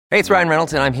Hey, it's Ryan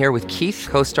Reynolds, and I'm here with Keith,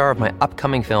 co-star of my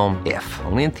upcoming film, If,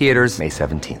 only in theaters May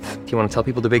 17th. Do you want to tell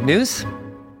people the big news?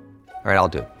 All right, I'll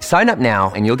do it. Sign up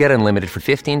now and you'll get unlimited for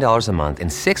 $15 a month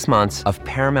and 6 months of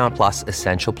Paramount Plus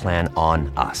Essential Plan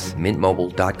on us.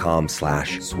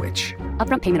 MintMobile.com/switch.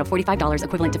 Upfront payment of $45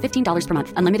 equivalent to $15 per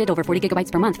month. Unlimited over 40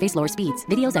 gigabytes per month. Face lower speeds.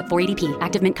 Videos at 480p.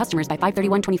 Active Mint customers by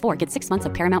 531.24 get 6 months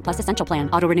of Paramount Plus Essential Plan.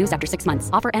 Auto renews after 6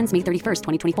 months. Offer ends May 31st,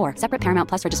 2024. Separate Paramount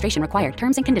Plus registration required.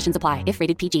 Terms and conditions apply if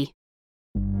rated PG.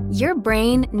 Your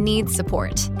brain needs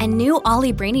support, and new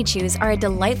Ollie Brainy Chews are a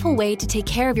delightful way to take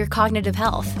care of your cognitive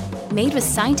health. Made with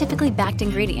scientifically backed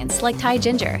ingredients like Thai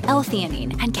ginger,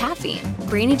 L-theanine, and caffeine,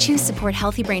 Brainy Chews support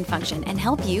healthy brain function and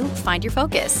help you find your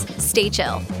focus, stay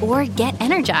chill, or get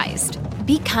energized.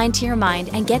 Be kind to your mind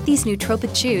and get these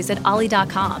nootropic chews at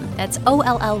ollie.com. That's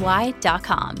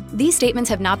OLLY.com. These statements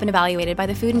have not been evaluated by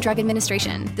the Food and Drug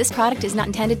Administration. This product is not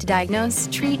intended to diagnose,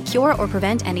 treat, cure, or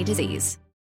prevent any disease.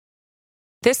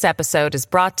 This episode is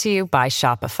brought to you by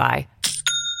Shopify.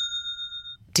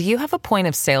 Do you have a point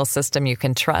of sale system you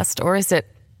can trust, or is it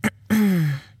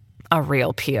a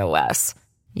real POS?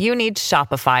 You need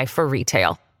Shopify for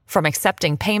retail. From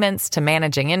accepting payments to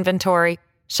managing inventory,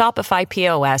 Shopify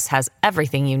POS has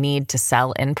everything you need to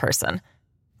sell in person.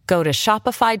 Go to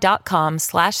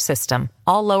shopify.com/system,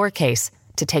 all lowercase,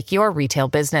 to take your retail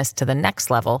business to the next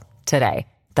level today.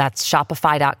 That's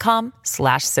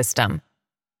shopify.com/system.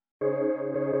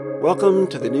 Welcome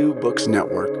to the New Books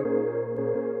Network.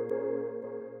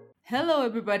 Hello,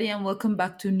 everybody, and welcome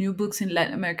back to New Books in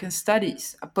Latin American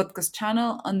Studies, a podcast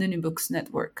channel on the New Books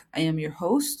Network. I am your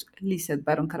host, Lizeth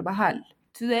Baron Carvajal.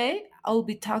 Today, I'll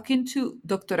be talking to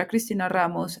Dr. Cristina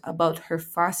Ramos about her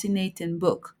fascinating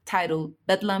book titled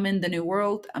Bedlam in the New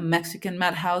World, a Mexican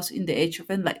Madhouse in the Age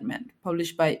of Enlightenment,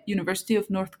 published by University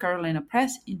of North Carolina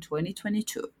Press in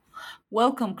 2022.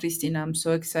 Welcome, Cristina. I'm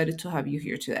so excited to have you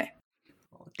here today.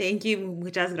 Thank you.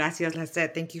 Muchas gracias,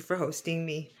 Lizeth. Thank you for hosting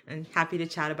me, and happy to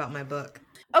chat about my book.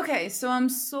 Okay, so I'm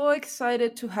so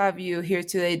excited to have you here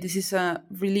today. This is a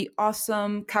really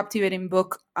awesome, captivating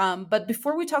book. But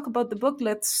before we talk about the book,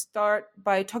 let's start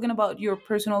by talking about your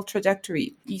personal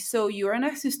trajectory. So you're an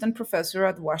assistant professor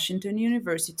at Washington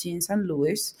University in St.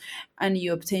 Louis, and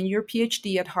you obtained your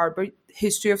PhD at Harvard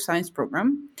History of Science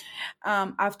program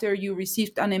after you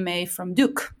received an MA from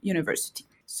Duke University.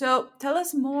 So tell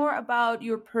us more about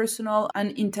your personal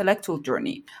and intellectual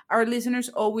journey. Our listeners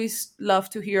always love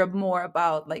to hear more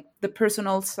about the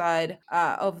personal side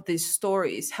of these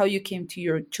stories, how you came to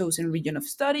your chosen region of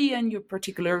study and your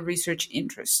particular research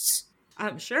interests.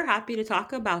 I'm sure happy to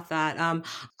talk about that.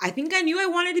 I think I knew I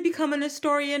wanted to become an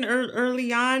historian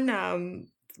early on.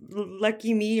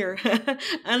 Lucky me or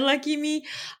unlucky me.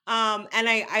 And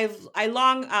I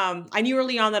knew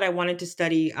early on that I wanted to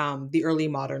study the early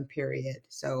modern period.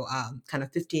 So kind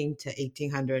of 15 to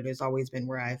 1800 has always been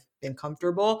where I've been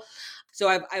comfortable. So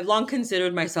I've long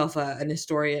considered myself an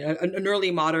historian, an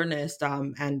early modernist,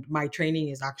 and my training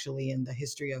is actually in the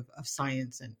history of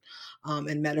science and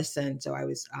medicine. So I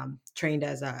was trained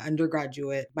as an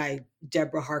undergraduate by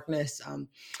Deborah Harkness,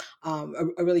 a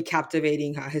really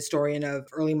captivating historian of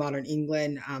early modern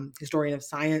England, historian of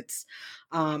science.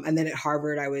 And then at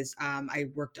Harvard, I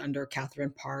worked under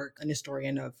Catherine Park, an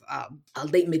historian of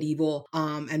late medieval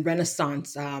and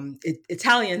Renaissance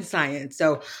Italian science.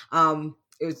 So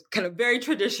it was kind of very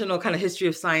traditional kind of history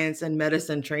of science and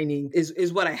medicine training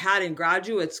is what I had in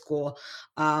graduate school.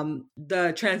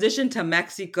 The transition to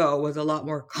Mexico was a lot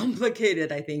more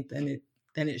complicated, I think, than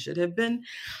it should have been.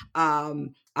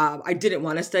 I didn't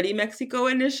want to study Mexico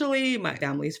initially. My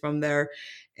family's from there.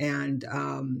 And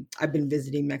I've been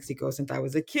visiting Mexico since I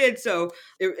was a kid. So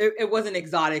it wasn't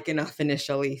exotic enough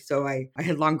initially. So I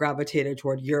had long gravitated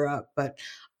toward Europe. But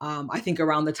I think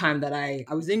around the time that I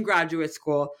was in graduate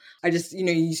school, I just,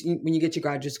 when you get to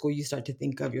graduate school, you start to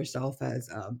think of yourself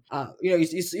as,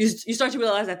 you start to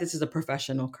realize that this is a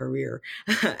professional career.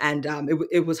 And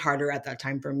it was harder at that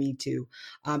time for me to,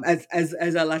 as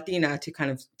a Latina, to kind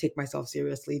of take myself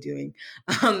seriously doing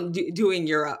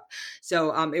Europe.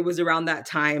 So it was around that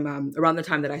time, around the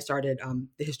time that I started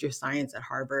the history of science at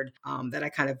Harvard, that I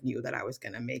kind of knew that I was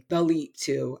going to make the leap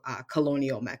to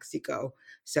colonial Mexico.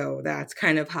 So that's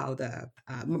kind of how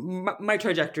my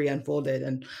trajectory unfolded,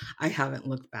 and I haven't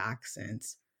looked back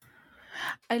since.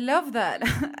 I love that.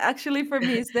 Actually, for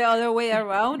me, it's the other way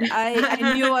around.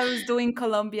 I knew I was doing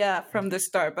Colombia from the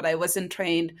start, but I wasn't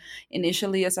trained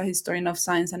initially as a historian of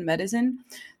science and medicine.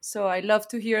 So I love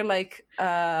to hear like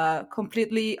a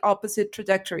completely opposite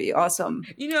trajectory. Awesome.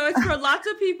 It's for lots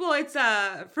of people. It's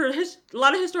a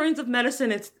lot of historians of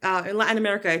medicine. It's in Latin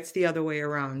America. It's the other way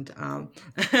around.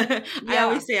 I Yeah.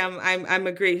 always say I'm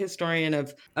a great historian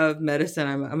of medicine.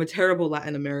 I'm a terrible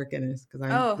Latin Americanist because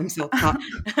I'm self-taught.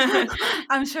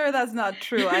 I'm sure that's not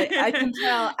true. I can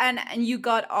tell. And you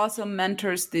got awesome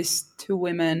mentors. These two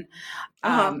women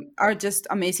are just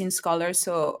amazing scholars.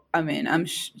 So I mean,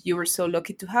 you were so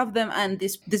lucky to have them. And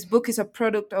this book is a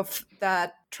product of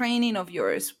that training of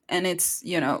yours, and it's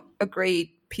a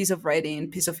great piece of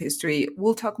writing, piece of history.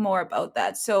 We'll talk more about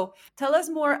that. So tell us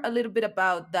more a little bit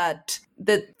about that.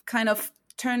 The kind of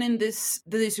turning the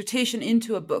dissertation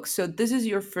into a book. So this is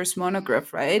your first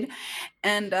monograph, right?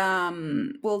 And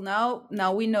well,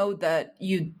 now we know that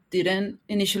you didn't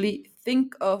initially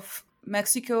think of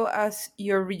Mexico as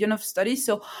your region of study.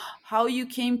 So how you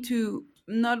came to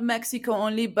not Mexico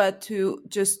only, but to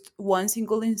just one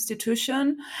single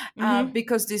institution,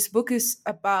 because this book is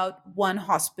about one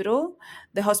hospital,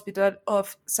 the hospital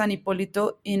of San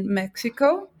Hipólito in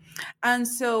Mexico. And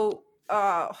so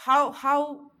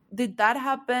how did that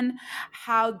happen?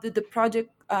 How did the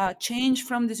project change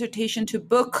from dissertation to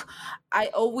book? I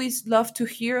always love to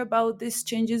hear about these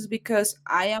changes because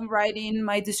I am writing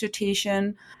my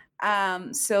dissertation.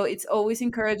 So it's always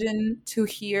encouraging to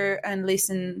hear and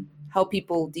listen how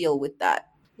people deal with that.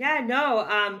 Yeah,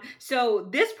 no. So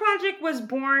this project was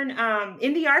born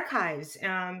in the archives,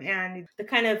 and the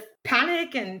kind of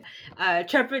panic and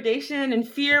trepidation and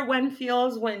fear one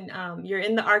feels when you're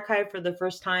in the archive for the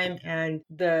first time, and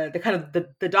the kind of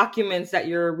the documents that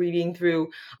you're reading through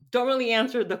don't really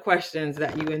answer the questions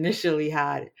that you initially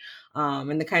had.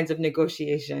 And the kinds of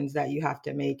negotiations that you have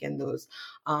to make in those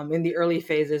in the early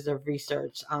phases of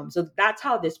research. So that's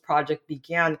how this project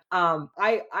began.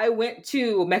 I went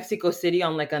to Mexico City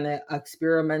on like an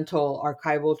experimental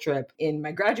archival trip in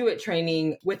my graduate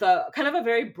training with a kind of a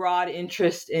very broad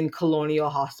interest in colonial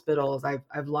hospitals.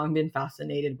 I've long been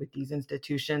fascinated with these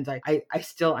institutions. I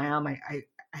still am. I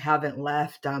haven't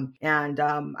left.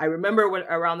 I remember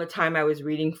around the time I was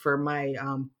reading for my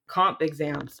comp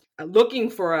exams, looking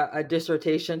for a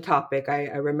dissertation topic,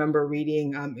 I remember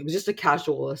reading, it was just a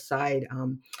casual aside,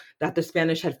 that the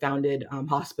Spanish had founded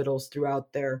hospitals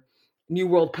throughout their New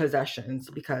World possessions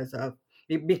because of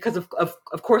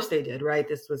course they did, right?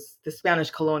 This was the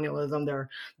Spanish colonialism.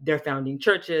 They're founding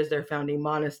churches, they're founding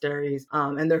monasteries,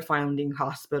 and they're founding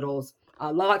hospitals.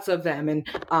 Lots of them. And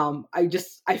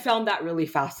I found that really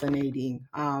fascinating.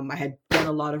 I had done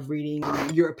a lot of reading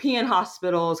on European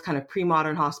hospitals, kind of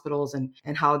pre-modern hospitals, and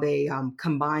how they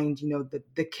combined,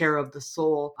 the care of the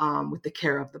soul with the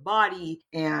care of the body,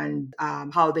 and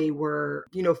how they were,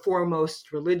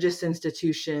 foremost religious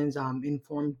institutions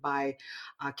informed by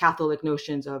Catholic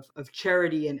notions of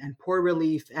charity and poor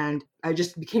relief. And I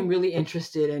just became really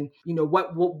interested in,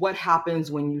 what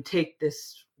happens when you take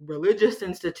this religious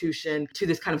institution to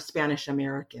this kind of Spanish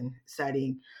American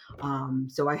setting.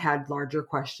 So I had larger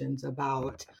questions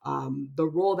about the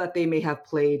role that they may have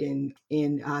played in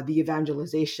the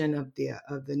evangelization of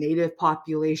the native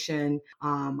population.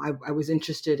 I was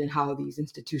interested in how these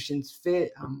institutions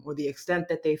fit, or the extent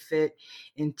that they fit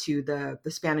into the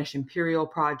Spanish Imperial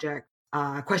Project.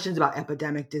 Questions about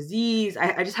epidemic disease.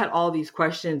 I just had all these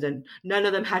questions, and none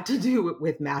of them had to do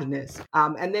with madness.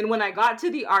 And then when I got to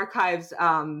the archives,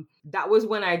 that was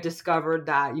when I discovered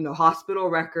that, hospital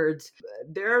records,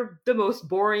 they're the most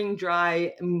boring,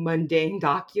 dry, mundane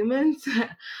documents.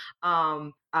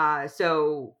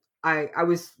 So I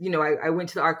was, I went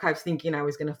to the archives thinking I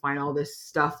was going to find all this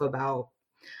stuff about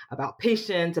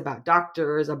patients, about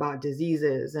doctors, about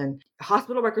diseases, and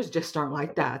hospital records just aren't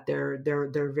like that.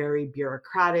 They're very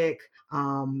bureaucratic.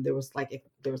 There was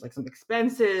some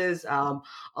expenses, a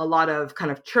lot of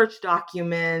kind of church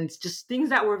documents, just things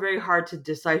that were very hard to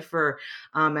decipher.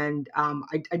 I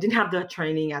didn't have the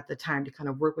training at the time to kind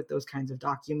of work with those kinds of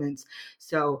documents.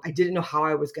 So I didn't know how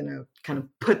I was going to kind of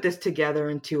put this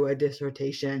together into a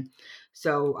dissertation.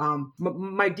 So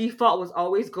my default was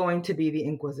always going to be the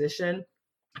Inquisition,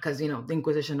 because, the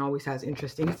Inquisition always has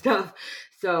interesting stuff.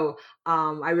 So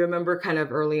I remember kind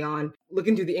of early on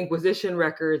looking through the Inquisition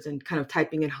records and kind of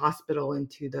typing in hospital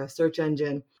into the search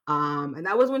engine. And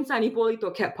that was when San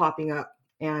Hipólito kept popping up.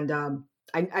 And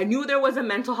I knew there was a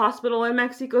mental hospital in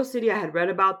Mexico City. I had read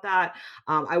about that.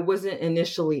 I wasn't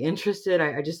initially interested.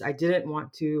 I didn't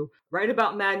want to write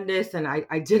about madness, and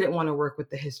I didn't want to work with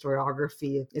the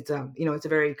historiography. It's a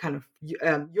very kind of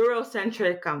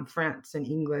Eurocentric, France and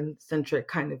England centric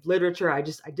kind of literature. I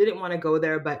didn't want to go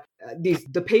there, but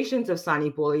the patients of San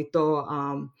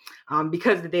Hipólito,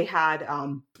 because they had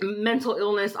mental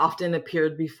illness, often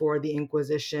appeared before the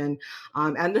Inquisition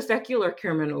and the secular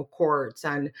criminal courts,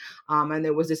 and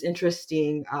there was this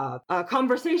interesting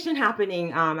conversation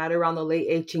happening at around the late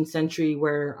 18th century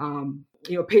where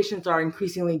patients are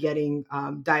increasingly getting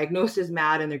diagnosed as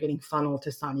mad, and they're getting funneled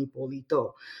to San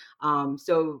Hipólito.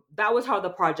 So that was how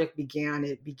the project began.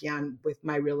 It began with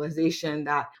my realization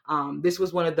that this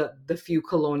was one of the few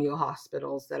colonial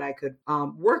hospitals that I could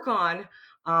work on,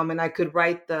 and I could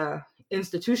write the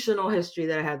institutional history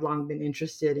that I had long been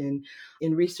interested in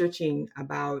researching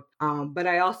about. But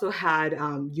I also had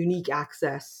unique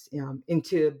access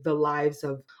into the lives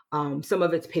of some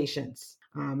of its patients.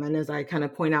 And as I kind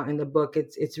of point out in the book,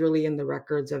 it's really in the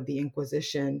records of the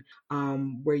Inquisition,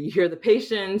 where you hear the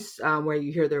patients, where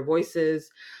you hear their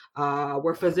voices,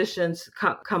 where physicians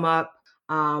come up,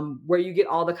 where you get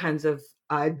all the kinds of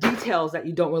details that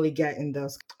you don't really get in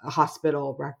those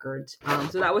hospital records.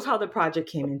 So that was how the project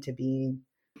came into being.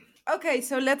 Okay,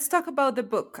 so let's talk about the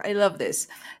book. I love this.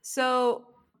 So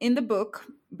in the book,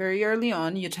 very early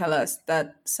on, you tell us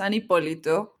that San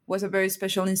Hipólito was a very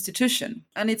special institution.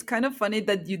 And it's kind of funny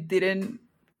that you didn't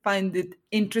find it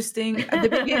interesting at the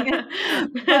beginning,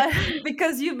 but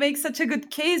because you make such a good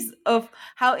case of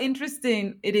how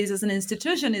interesting it is as an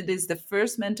institution. It is the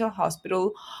first mental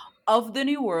hospital of the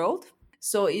New World.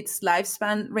 So its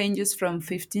lifespan ranges from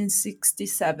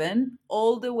 1567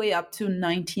 all the way up to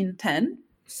 1910.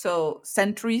 So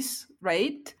centuries,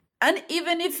 right? And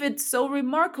even if it's so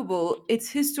remarkable, its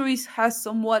history has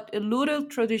somewhat eluded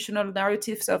traditional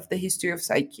narratives of the history of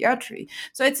psychiatry.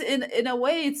 So it's in a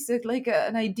way, it's like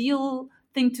an ideal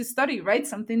thing to study, right?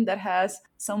 Something that has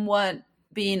somewhat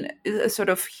been a sort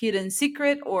of hidden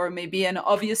secret, or maybe an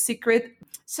obvious secret.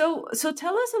 So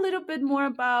tell us a little bit more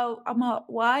about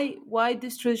why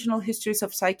these traditional histories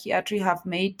of psychiatry have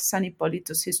made San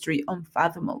Hipólito's history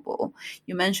unfathomable.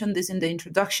 You mentioned this in the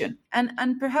introduction,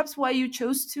 and perhaps why you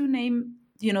chose to name,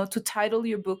 to title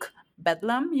your book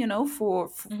Bedlam,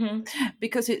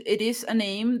 because it is a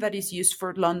name that is used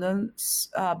for London's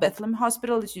Bethlehem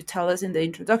Hospital, as you tell us in the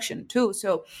introduction too.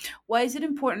 So why is it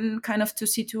important kind of to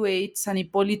situate San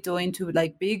Hipólito into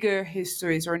like bigger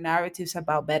histories or narratives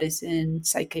about medicine,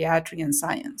 psychiatry, and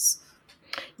science?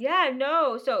 Yeah,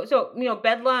 no. So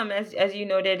Bedlam, as you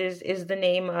noted, is the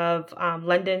name of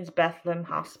London's Bethlehem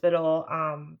Hospital,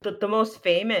 the most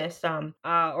famous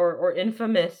or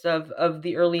infamous of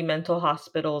the early mental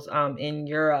hospitals in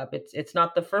Europe. It's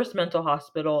not the first mental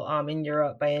hospital in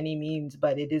Europe by any means,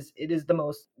 but it is the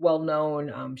most well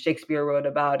known. Shakespeare wrote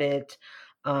about it.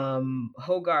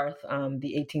 Hogarth,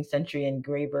 the 18th century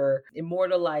engraver,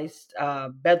 immortalized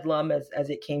Bedlam as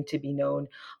it came to be known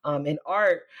in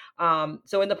art.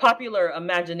 So in the popular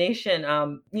imagination,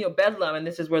 Bedlam, and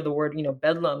this is where the word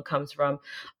Bedlam comes from,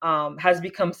 has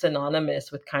become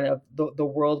synonymous with kind of the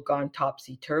world gone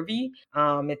topsy-turvy.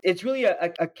 It's really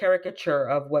a caricature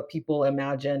of what people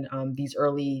imagine these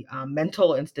early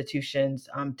mental institutions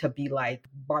to be like: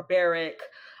 barbaric,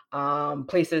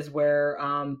 places where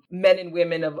men and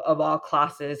women of all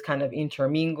classes kind of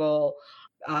intermingle,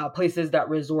 places that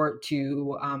resort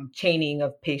to chaining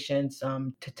of patients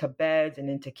to beds and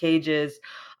into cages.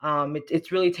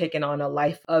 It's really taken on a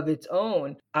life of its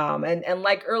own. And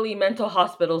like early mental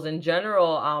hospitals in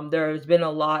general, there's been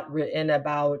a lot written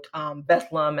about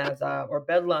Bedlam as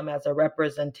a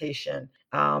representation.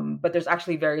 But there's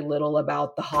actually very little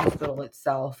about the hospital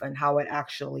itself and how it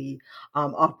actually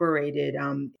operated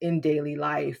in daily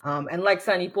life. And like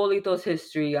San Hipólito's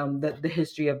history, the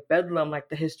history of Bedlam, like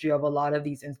the history of a lot of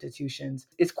these institutions,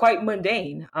 is quite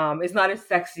mundane. It's not as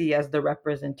sexy as the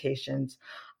representations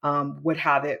would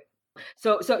have it.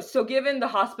 So given the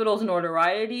hospital's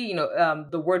notoriety,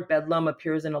 the word Bedlam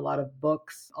appears in a lot of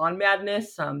books on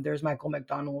madness. There's Michael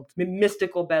McDonald's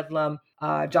Mystical Bedlam.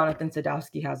 Jonathan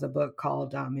Sadowski has a book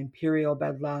called Imperial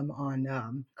Bedlam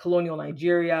on colonial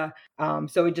Nigeria.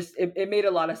 So it made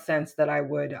a lot of sense that I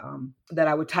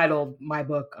would title my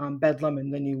book Bedlam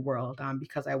in the New World,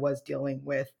 because I was dealing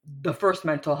with the first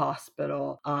mental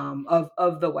hospital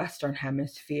of the Western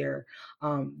Hemisphere,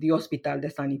 the Hospital de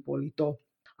San Hipólito.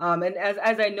 And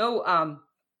as I know,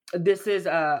 this is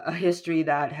a history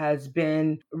that has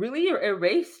been really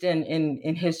erased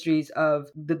in histories of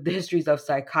the histories of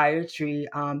psychiatry,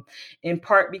 in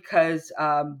part because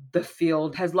the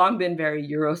field has long been very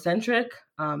Eurocentric.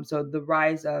 So the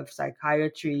rise of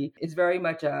psychiatry is very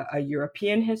much a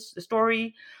European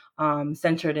story.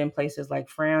 centered in places like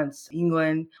France,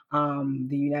 England,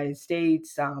 the United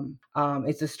States.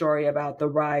 It's a story about the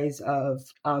rise of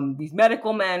these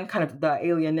medical men, kind of the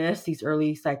alienists, these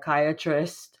early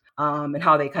psychiatrists, and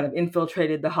how they kind of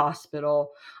infiltrated the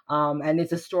hospital. And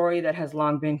it's a story that has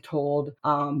long been told.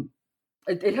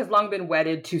 It has long been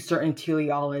wedded to certain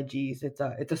teleologies.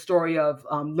 It's a story of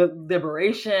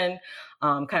liberation,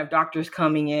 kind of doctors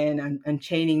coming in and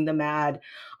chaining the mad,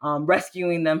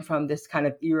 rescuing them from this kind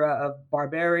of era of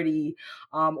barbarity,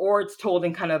 or it's told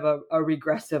in kind of a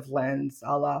regressive lens,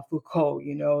 a la Foucault.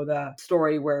 The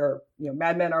story where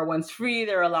madmen are once free,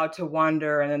 they're allowed to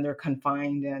wander, and then they're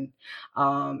confined, and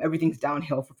everything's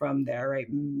downhill from there. Right?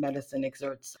 Medicine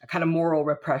exerts a kind of moral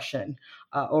repression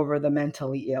over the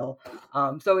mentally ill.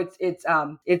 So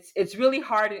it's really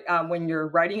hard when you're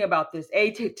writing about this,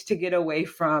 to get away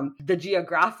from the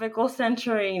geographical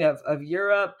centering of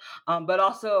Europe, but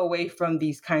also away from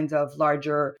these kinds of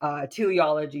larger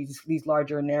teleologies, these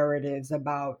larger narratives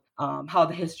about how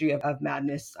the history of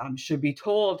madness should be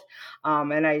told.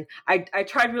 And I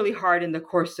tried really hard in the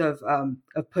course of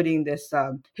putting this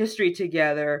history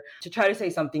together to try to say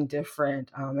something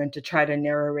different, and to try to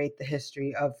narrate the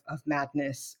history of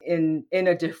madness in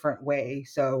a different way.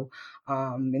 So,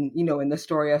 in the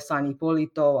story of San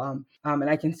Hipólito, and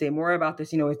I can say more about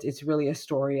this, it's really a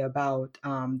story about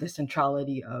the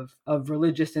centrality of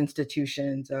religious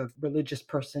institutions, of religious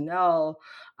personnel,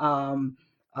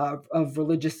 of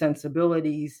religious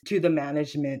sensibilities to the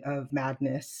management of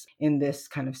madness in this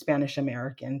kind of Spanish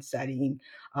American setting,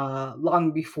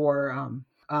 long before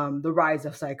the rise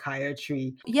of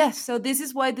psychiatry. Yes, so this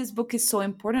is why this book is so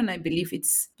important. I believe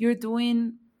you're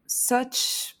doing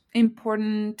such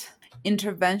important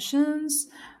interventions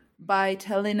by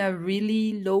telling a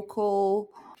really local,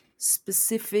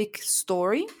 specific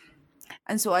story.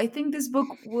 And so I think this book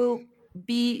will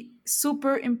be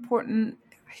super important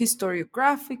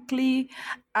historiographically.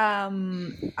 I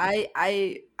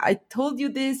told you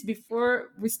this before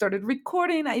we started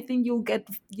recording. I think you'll get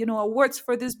awards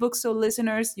for this book. So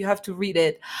listeners, you have to read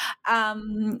it.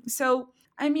 So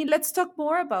I mean, let's talk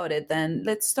more about it then.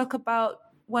 Let's talk about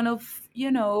one of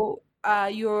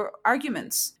your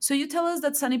arguments. So you tell us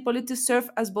that San Hipólito served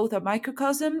as both a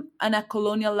microcosm and a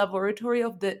colonial laboratory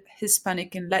of the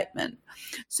Hispanic Enlightenment.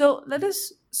 So let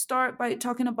us start by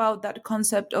talking about that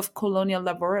concept of colonial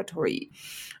laboratory.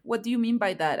 What do you mean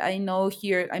by that? I know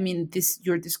here,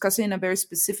 you're discussing a very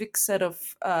specific set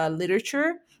of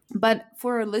literature, but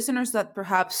for our listeners that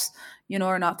perhaps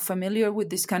are not familiar with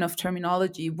this kind of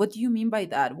terminology, what do you mean by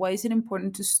that? Why is it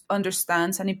important to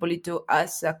understand San Hipólito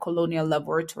as a colonial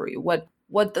laboratory? What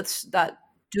does that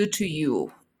do to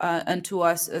you and to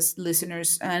us as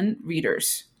listeners and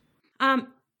readers?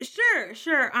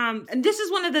 Sure. And this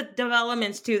is one of the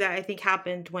developments too that I think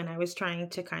happened when I was trying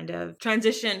to kind of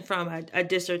transition from a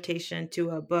dissertation to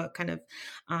a book, kind of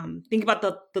think about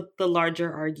the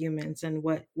larger arguments and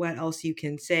what else you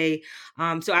can say.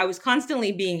 So I was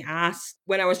constantly being asked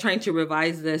when I was trying to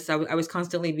revise this, I was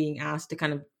constantly being asked to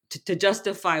kind of to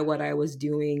justify what I was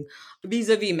doing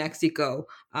vis-a-vis Mexico.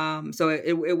 So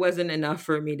it wasn't enough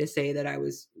for me to say that I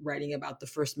was writing about the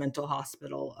first mental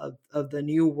hospital of the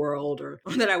New World, or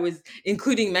that I was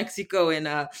including Mexico in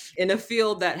a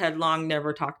field that had long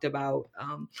never talked about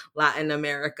Latin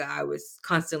America. I was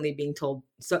constantly being told,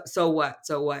 so what?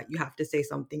 You have to say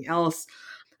something else.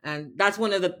 And that's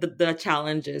one of the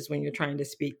challenges when you're trying to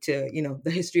speak to, the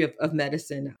history of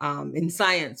medicine in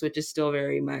science, which is still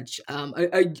very much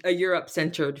a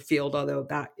Europe-centered field, although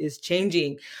that is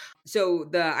changing. So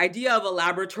the idea of a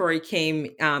laboratory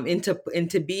came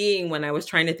into being when I was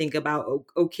trying to think about,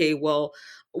 okay, well,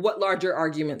 what larger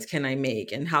arguments can I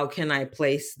make, and how can I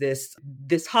place this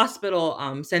hospital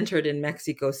centered in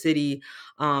Mexico City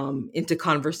into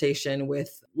conversation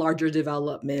with larger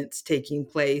developments taking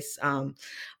place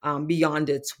beyond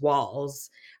its walls.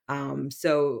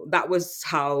 So that was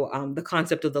how the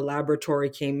concept of the laboratory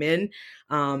came in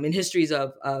histories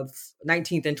of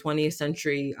 19th and 20th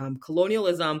century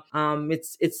colonialism.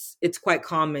 It's quite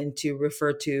common to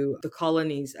refer to the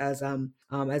colonies as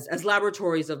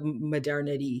laboratories of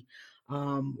modernity.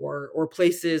 Or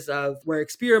places of where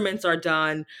experiments are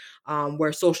done,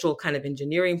 where social kind of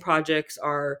engineering projects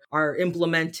are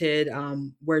implemented,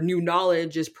 where new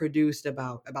knowledge is produced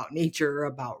about nature,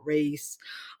 about race,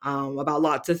 about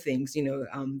lots of things.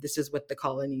 This is what the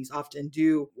colonies often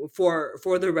do for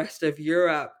the rest of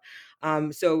Europe.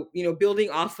 So, building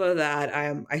off of that,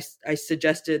 I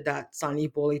suggested that San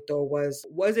Hipólito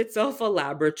was itself a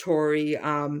laboratory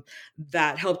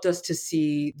that helped us to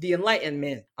see the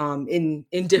Enlightenment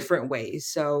in different ways.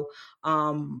 So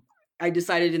I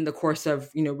decided in the course of,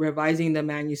 revising the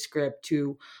manuscript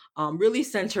to really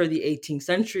center the 18th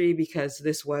century, because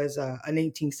this was an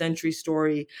 18th century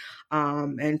story,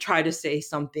 and try to say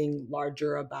something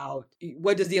larger about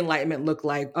what does the Enlightenment look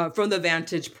like from the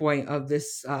vantage point of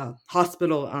this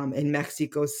hospital in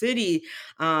Mexico City,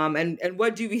 and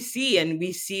what do we see? And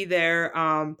we see there,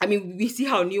 we see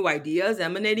how new ideas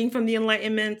emanating from the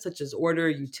Enlightenment, such as order,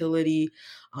 utility,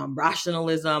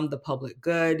 rationalism, the public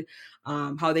good,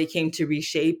 how they came to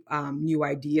reshape new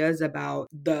ideas about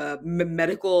the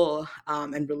medical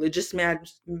and religious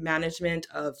management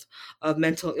of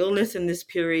mental illness in this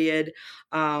period.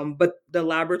 But the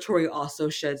laboratory also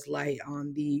sheds light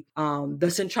on the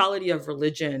centrality of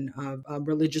religion, of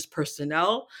religious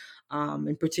personnel.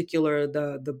 In particular,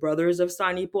 the brothers of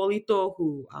San Hipólito,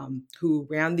 who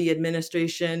ran the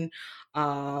administration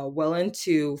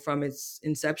from its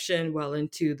inception well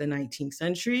into the 19th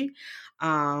century,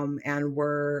 and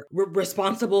were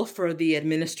responsible for the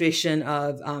administration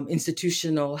of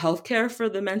institutional healthcare for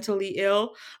the mentally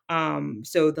ill.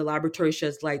 So the laboratory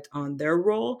sheds light on their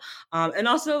role, and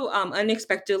also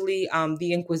unexpectedly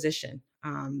the Inquisition.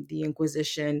 The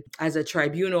Inquisition as a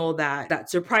tribunal that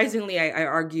surprisingly, I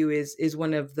argue, is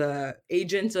one of the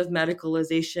agents of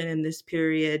medicalization in this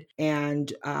period,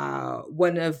 and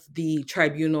one of the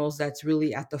tribunals that's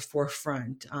really at the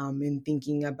forefront in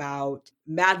thinking about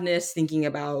madness, thinking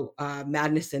about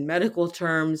madness in medical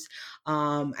terms,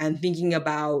 and thinking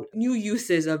about new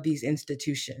uses of these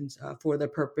institutions for the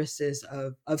purposes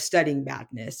of studying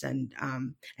madness and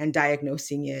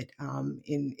diagnosing it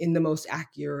in the most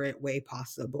accurate way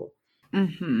possible.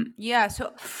 Mm-hmm. Yeah.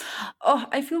 So,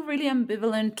 I feel really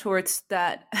ambivalent towards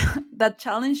that that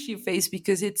challenge you face,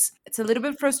 because it's a little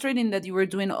bit frustrating that you were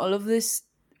doing all of these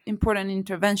important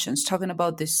interventions, talking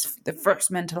about the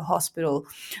first mental hospital,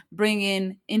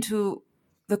 bringing into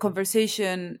the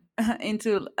conversation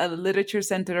into a literature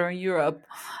center in Europe,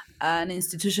 an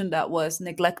institution that was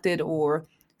neglected or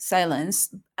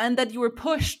silenced, and that you were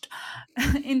pushed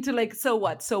into like, so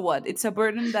what? It's a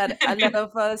burden that a lot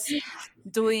of us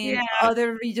doing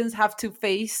other regions have to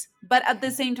face. But at the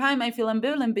same time, I feel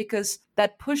ambivalent, because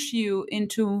that push you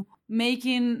into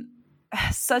making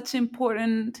such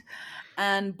important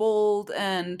and bold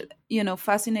and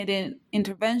fascinating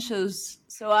interventions.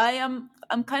 So I'm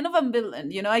kind of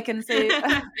ambivalent, I can say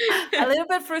a little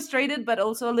bit frustrated, but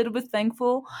also a little bit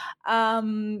thankful,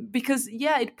 because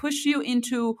it pushed you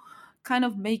into kind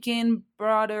of making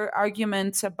broader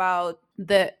arguments about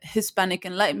the Hispanic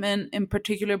Enlightenment in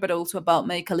particular, but also about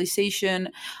medicalization,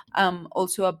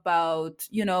 also about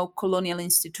colonial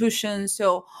institutions.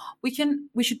 So we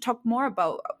should talk more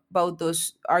about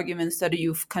those arguments that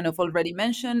you've kind of already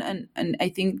mentioned, and I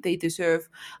think they deserve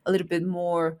a little bit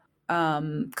more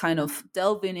kind of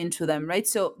delving into them, right?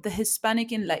 So the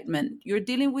Hispanic Enlightenment, you're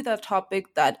dealing with a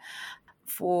topic that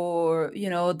for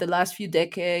the last few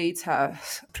decades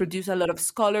has produced a lot of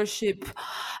scholarship,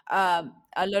 a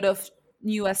lot of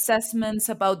new assessments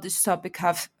about this topic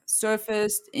have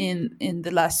surfaced in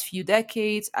the last few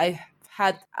decades. I've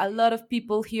had a lot of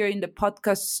people here in the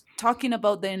podcast talking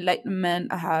about the Enlightenment.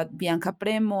 I had Bianca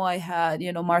Premo, I had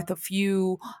Martha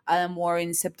Few, Adam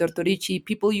Warren, Sep Tortorici,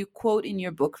 people you quote in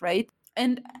your book, right?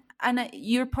 And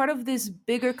you're part of this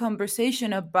bigger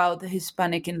conversation about the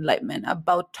Hispanic Enlightenment,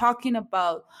 about talking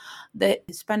about the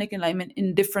Hispanic Enlightenment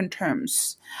in different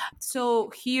terms.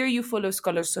 So here you follow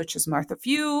scholars such as Martha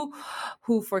Few,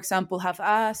 who, for example, have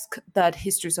asked that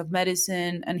histories of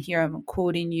medicine, and here I'm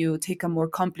quoting you, take a more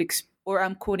complex, or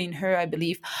I'm quoting her, I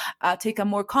believe, take a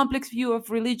more complex view of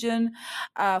religion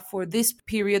for this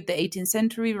period, the 18th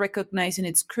century, recognizing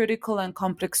its critical and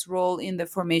complex role in the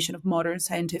formation of modern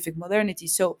scientific modernity.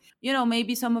 So,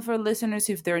 maybe some of our listeners,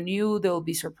 if they're new, they'll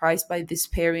be surprised by this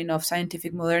pairing of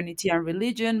scientific modernity and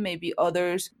religion. Maybe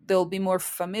others, they'll be more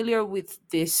familiar with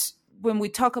this when we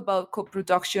talk about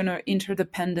co-production or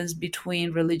interdependence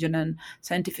between religion and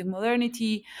scientific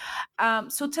modernity.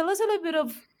 So tell us a little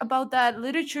bit about that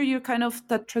literature,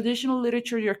 that traditional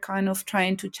literature you're kind of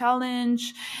trying to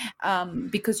challenge,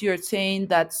 because you're saying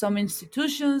that some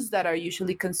institutions that are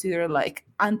usually considered like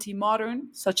anti-modern,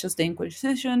 such as the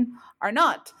Inquisition, are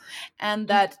not, and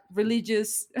that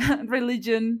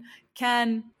religion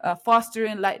can foster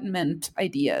Enlightenment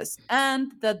ideas,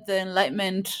 and that the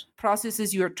Enlightenment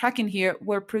processes you're tracking here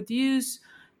were produced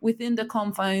within the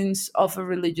confines of a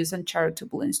religious and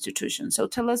charitable institution. So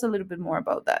tell us a little bit more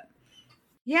about that.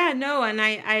 Yeah, no, and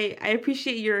I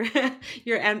appreciate your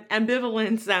your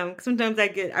ambivalence. Sometimes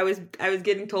I was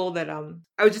getting told that I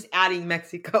was just adding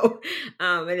Mexico,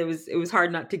 and it was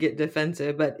hard not to get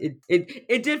defensive, but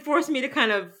it did force me to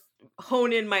kind of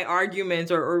hone in my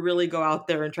arguments or really go out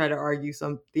there and try to argue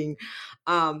something.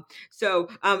 And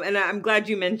I'm glad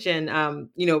you mentioned,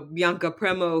 Bianca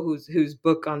Premo, whose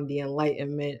book on the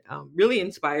Enlightenment really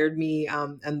inspired me,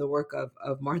 and the work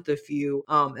of Martha Few,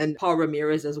 and Paul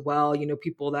Ramirez as well.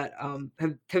 People that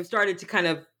have started to kind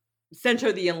of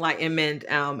center the Enlightenment,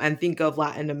 and think of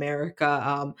Latin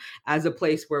America as a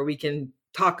place where we can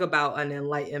talk about an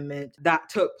enlightenment that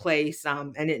took place,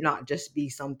 and it not just be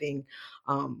something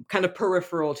kind of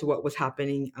peripheral to what was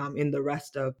happening in the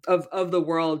rest of the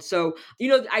world. So,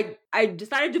 I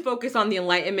decided to focus on the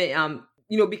Enlightenment,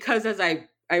 because as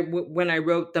when I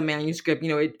wrote the manuscript,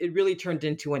 it really turned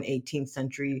into an 18th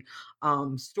century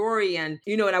story. And,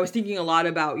 and I was thinking a lot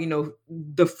about,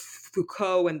 the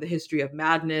Foucault and the history of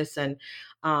madness, and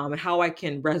how I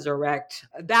can resurrect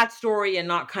that story and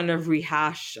not kind of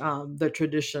rehash the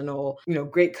traditional,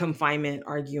 great confinement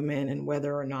argument and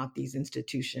whether or not these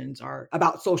institutions are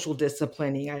about social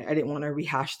disciplining. I didn't want to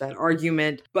rehash that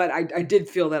argument, but I did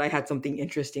feel that I had something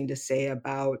interesting to say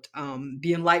about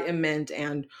the Enlightenment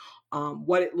and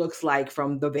what it looks like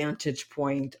from the vantage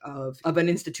point of an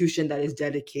institution that is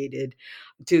dedicated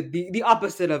to the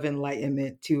opposite of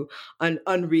enlightenment, to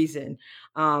unreason.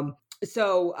 And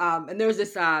there was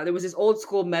this old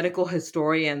school medical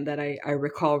historian that I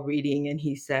recall reading, and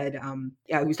he said,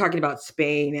 he was talking about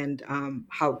Spain and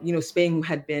how, Spain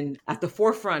had been at the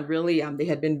forefront, really. They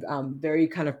had been very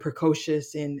kind of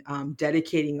precocious in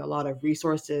dedicating a lot of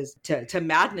resources to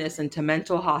madness and to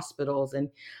mental hospitals. And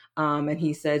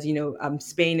he says,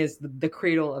 Spain is the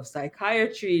cradle of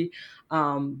psychiatry,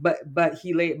 but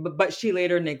she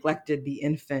later neglected the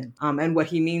infant. And what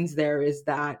he means there is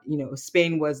that,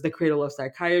 Spain was the cradle of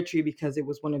psychiatry because it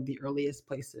was one of the earliest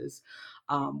places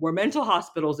where mental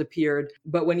hospitals appeared.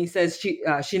 But when he says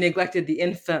she neglected the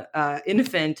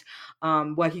infant,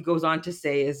 what he goes on to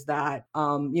say is that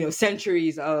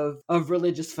centuries of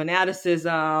religious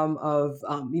fanaticism, of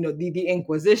the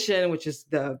Inquisition, which is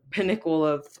the pinnacle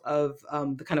of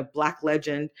the kind of Black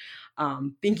legend,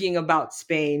 thinking about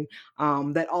Spain,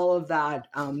 that all of that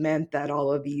meant that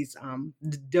all of these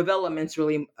developments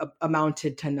really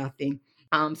amounted to nothing.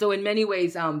 So in many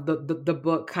ways, the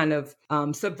book kind of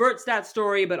subverts that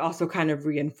story, but also kind of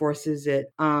reinforces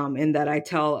it, in that I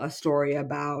tell a story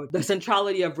about the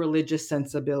centrality of religious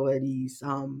sensibilities,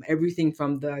 everything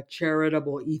from the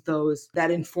charitable ethos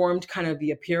that informed kind of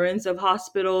the appearance of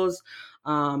hospitals,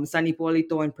 San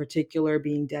Hipólito in particular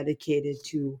being dedicated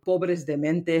to pobres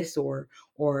dementes or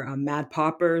mad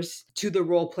paupers, to the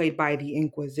role played by the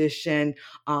Inquisition,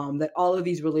 that all of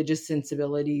these religious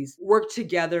sensibilities worked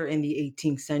together in the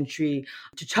 18th century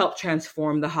to help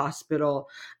transform the hospital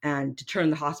and to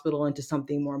turn the hospital into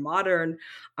something more modern,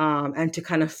 and to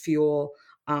kind of fuel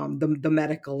the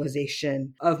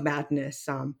medicalization of madness.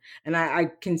 And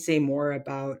I can say more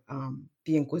about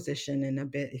the Inquisition in a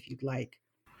bit if you'd like.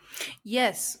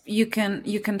 Yes, you can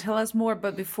tell us more,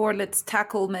 but before, let's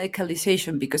tackle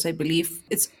medicalization, because I believe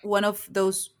it's one of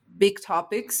those big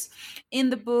topics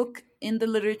in the book, in the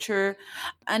literature,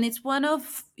 and it's one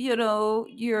of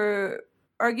your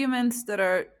arguments that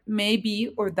are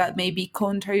maybe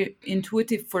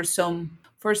counterintuitive for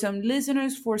some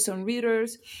listeners, for some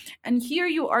readers. And here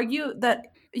you argue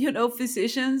that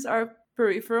physicians are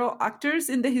peripheral actors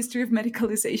in the history of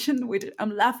medicalization, which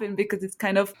I'm laughing because it's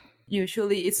kind of,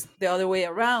 usually it's the other way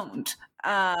around.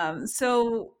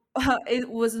 So it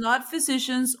was not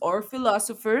physicians or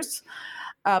philosophers,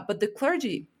 but the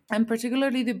clergy, and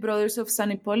particularly the brothers of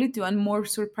San Hipólito, and more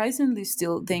surprisingly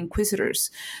still, the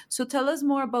inquisitors. So tell us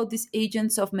more about these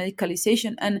agents of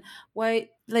medicalization, and why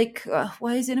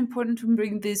is it important to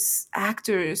bring these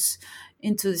actors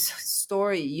into this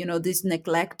story, these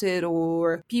neglected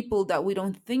or people that we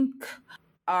don't think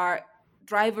are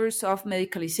drivers of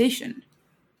medicalization?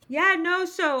 Yeah, no.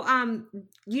 So,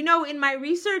 in my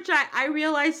research, I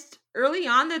realized early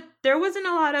on that there wasn't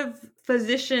a lot of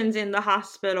physicians in the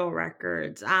hospital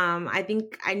records. I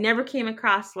think I never came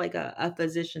across like a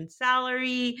physician's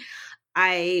salary.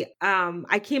 I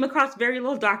came across very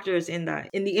little doctors in the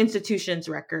institution's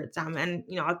records. And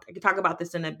I could talk about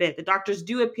this in a bit. The doctors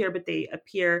do appear, but they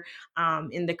appear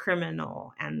in the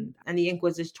criminal and the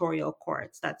inquisitorial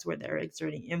courts. That's where they're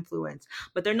exerting influence,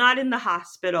 but they're not in the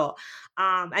hospital.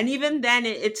 And even then,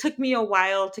 it took me a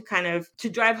while to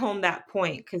drive home that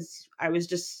point, because I was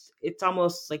just, it's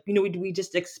almost like, we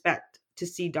just expect to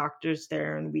see doctors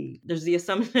there, and there's the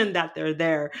assumption that they're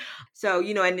there. So,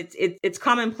 and it's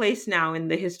commonplace now in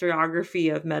the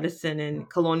historiography of medicine in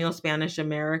colonial Spanish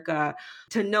America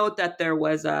to note that there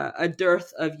was a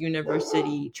dearth of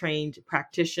university-trained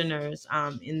practitioners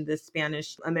in the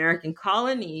Spanish American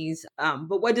colonies.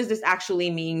 But what does this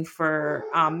actually mean for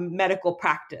medical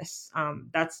practice?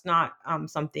 That's not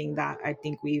something that I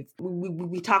think we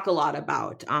talk a lot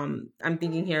about. I'm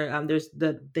thinking here, there's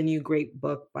the new great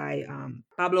book by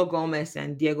Pablo Gomez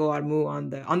and Diego Armu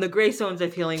on the gray zones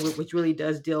of healing, which really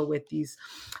does deal with these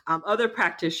other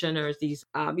practitioners, these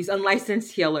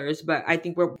unlicensed healers. But I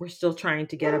think we're still trying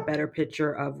to get a better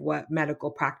picture of what medical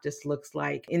practice looks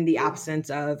like in the absence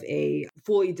of a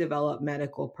fully developed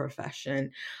medical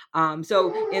profession.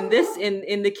 So in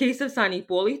the case of San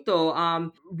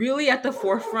Hipólito, really at the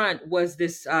forefront was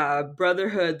this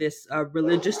brotherhood, this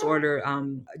religious order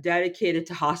dedicated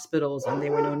to hospitals, and they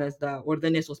were known as the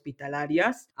Órdenes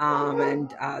Hospitalarias.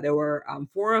 And there were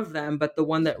 4 of them, but the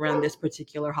one that ran this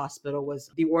particular hospital was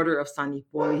the Order of San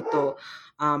Hipólito,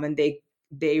 and they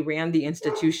ran the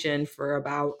institution for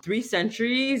about 3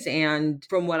 centuries, and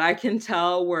from what I can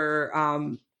tell, were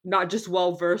not just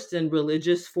well-versed in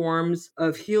religious forms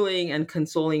of healing and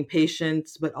consoling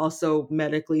patients, but also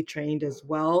medically trained as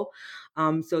well.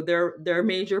 So they're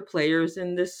major players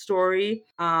in this story.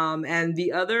 And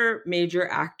the other major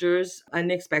actors,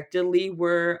 unexpectedly,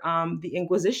 were the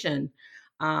Inquisition.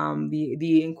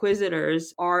 The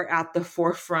inquisitors are at the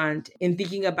forefront in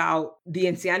thinking about the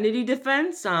insanity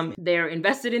defense. They're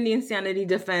invested in the insanity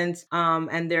defense,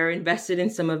 and they're invested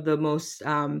in some of the most,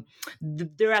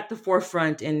 they're at the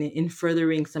forefront in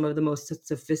furthering some of the most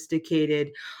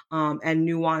sophisticated and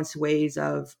nuanced ways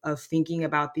of thinking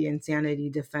about the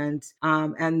insanity defense.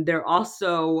 And they're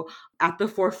also at the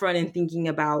forefront in thinking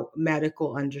about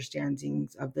medical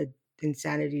understandings of the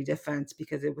insanity defense,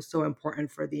 because it was so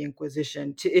important for the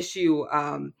Inquisition to issue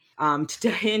to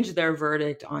hinge their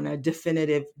verdict on a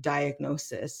definitive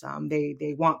diagnosis.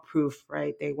 They want proof,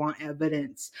 right? They want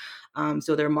evidence.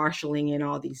 So they're marshaling in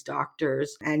all these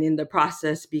doctors, and in the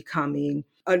process becoming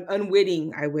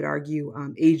unwitting, I would argue,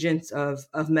 agents of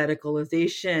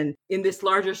medicalization in this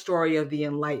larger story of the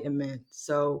Enlightenment.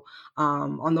 So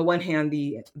on the one hand,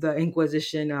 the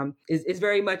Inquisition is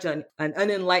very much an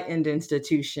unenlightened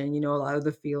institution. A lot of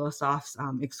the philosophers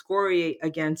excoriate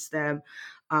against them.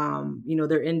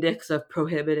 Their index of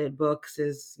prohibited books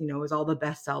is all the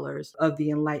bestsellers of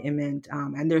the Enlightenment,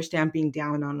 and they're stamping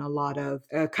down on a lot of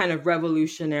kind of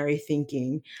revolutionary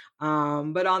thinking.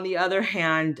 But on the other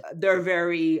hand, they're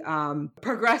very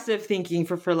progressive thinking,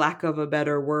 for lack of a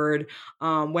better word,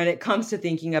 when it comes to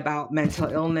thinking about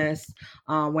mental illness,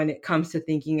 when it comes to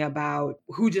thinking about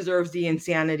who deserves the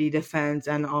insanity defense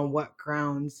and on what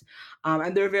grounds.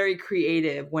 And they're very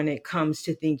creative when it comes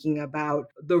to thinking about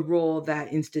the role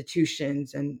that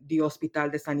institutions, and the Hospital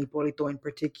de San Hipólito in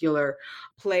particular,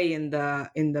 play in the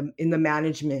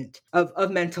management of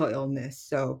mental illness.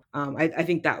 So I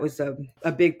think that was a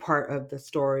big part of the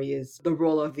story, is the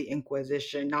role of the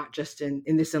Inquisition, not just in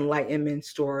this Enlightenment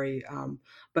story,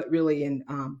 but really in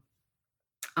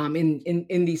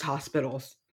these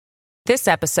hospitals. This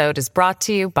episode is brought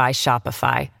to you by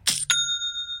Shopify.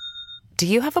 Do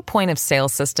you have a point of sale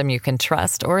system you can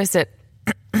trust, or is it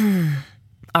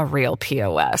a real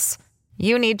POS?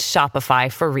 You need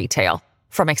Shopify for retail.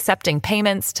 From accepting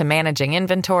payments to managing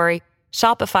inventory,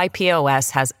 Shopify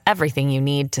POS has everything you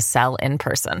need to sell in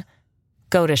person.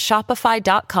 Go to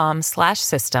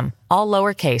shopify.com/system, all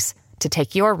lowercase, to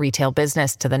take your retail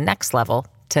business to the next level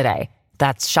today.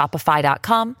 That's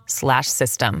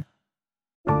shopify.com/system.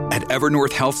 At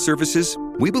Evernorth Health Services,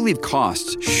 we believe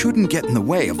costs shouldn't get in the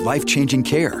way of life-changing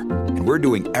care, and we're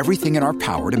doing everything in our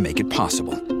power to make it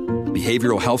possible.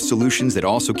 Behavioral health solutions that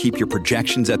also keep your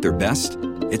projections at their best?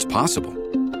 It's possible.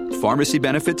 Pharmacy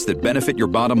benefits that benefit your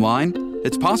bottom line?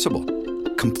 It's possible.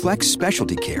 Complex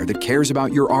specialty care that cares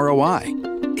about your ROI?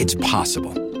 It's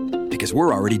possible. Because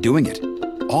we're already doing it.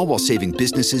 All while saving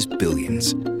businesses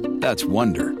billions. That's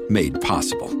Wonder made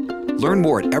possible. Learn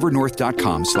more at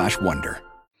evernorth.com/wonder.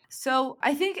 So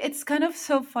I think it's kind of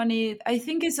so funny. I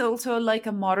think it's also like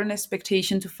a modern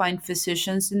expectation to find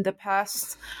physicians in the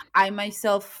past. I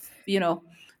myself,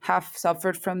 have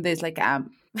suffered from this,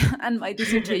 and my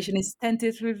dissertation is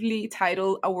tentatively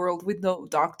titled "A World with No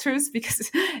Doctors,"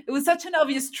 because it was such an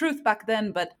obvious truth back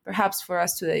then, but perhaps for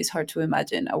us today, it's hard to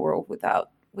imagine a world without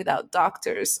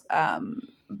doctors.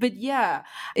 But yeah,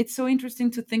 it's so interesting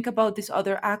to think about these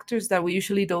other actors that we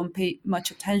usually don't pay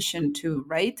much attention to,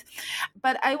 right?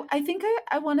 But I think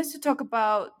I want us to talk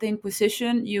about the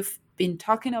Inquisition. You've been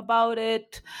talking about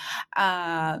it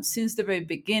since the very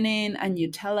beginning, and you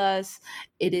tell us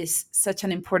it is such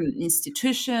an important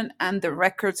institution, and the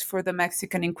records for the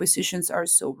Mexican Inquisitions are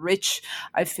so rich.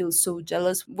 I feel so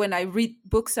jealous when I read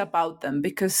books about them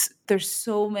because there's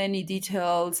so many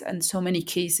details and so many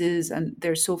cases, and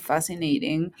they're so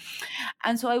fascinating.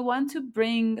 And so I want to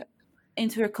bring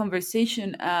into a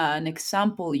conversation an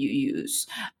example you use.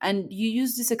 And you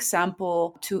use this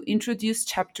example to introduce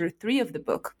chapter 3 of the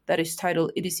book that is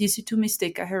titled, "It is Easy to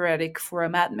Mistake a Heretic for a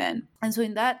Madman." And so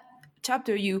in that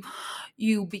chapter, you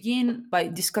begin by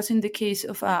discussing the case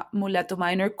of a mulatto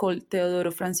miner called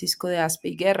Teodoro Francisco de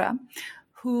Aspe y Guerra,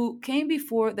 who came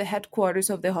before the headquarters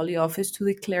of the Holy Office to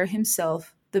declare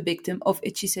himself the victim of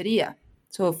hechicería,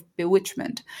 so of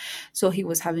bewitchment. So he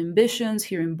was having visions,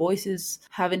 hearing voices,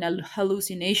 having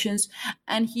hallucinations,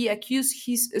 and he accused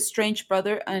his estranged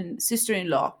brother and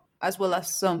sister-in-law, as well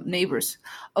as some neighbors,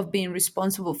 of being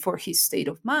responsible for his state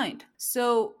of mind.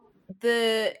 So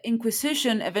the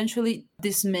Inquisition eventually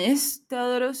dismissed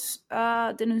Teodoro's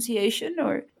denunciation,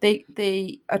 or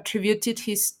they attributed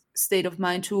his state of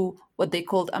mind to what they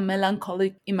called a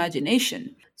melancholic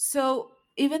imagination. So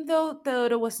even though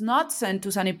Teodoro was not sent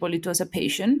to San Hipólito as a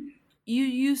patient, you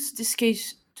use this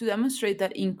case to demonstrate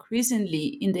that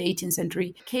increasingly in the 18th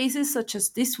century, cases such as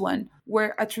this one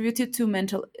were attributed to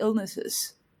mental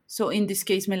illnesses. So in this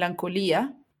case,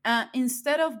 melancholia,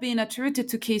 instead of being attributed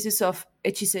to cases of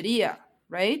hechicería,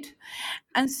 right?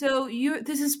 And so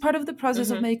this is part of the process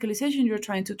of medicalization you're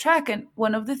trying to track. And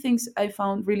one of the things I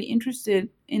found really interesting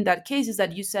in that case is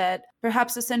that you said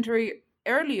perhaps a century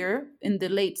earlier, in the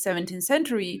late 17th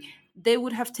century, they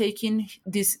would have taken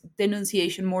this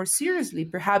denunciation more seriously.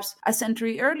 Perhaps a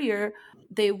century earlier,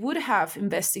 they would have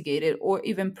investigated or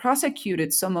even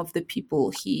prosecuted some of the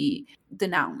people he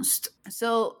denounced.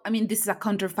 So, I mean, this is a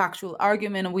counterfactual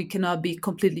argument, and we cannot be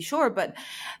completely sure, but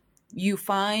you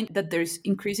find that there's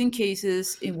increasing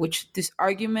cases in which this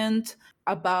argument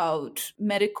about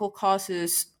medical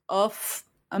causes of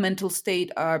a mental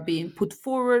state are being put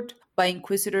forward by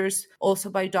inquisitors, also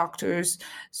by doctors.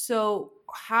 So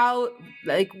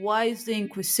why is the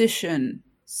Inquisition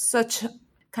such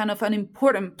kind of an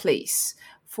important place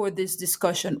for this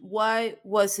discussion? Why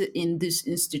was it in this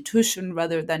institution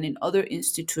rather than in other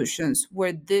institutions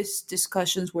where these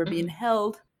discussions were being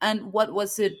held? And what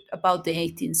was it about the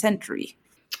 18th century?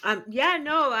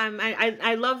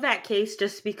 I love that case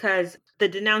just because the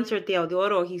denouncer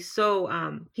Teodoro, he's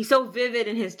so vivid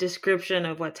in his description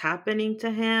of what's happening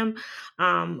to him.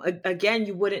 Again,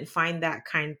 you wouldn't find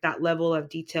that level of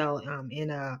detail in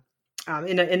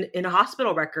a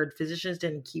hospital record. Physicians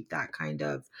didn't keep that kind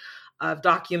of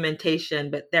documentation,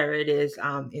 but there it is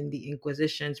in the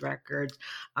Inquisition's records.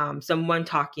 Someone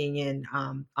talking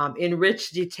in rich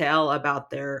detail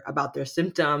about their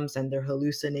symptoms and their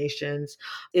hallucinations.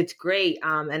 It's great,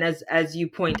 and as you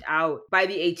point out, by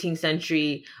the 18th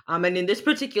century, and in this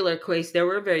particular case, they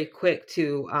were very quick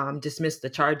to dismiss the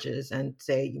charges and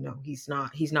say, he's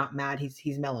not mad,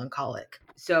 he's melancholic.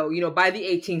 So, by the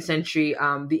 18th century,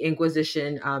 the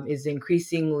Inquisition is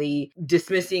increasingly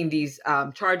dismissing these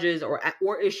charges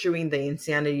or issuing the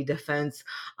insanity defense,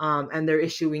 and they're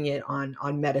issuing it on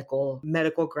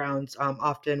medical grounds,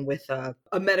 often with a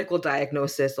medical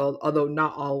diagnosis, although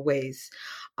not always.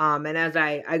 And as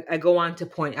I go on to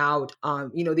point out,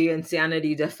 the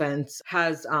insanity defense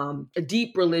has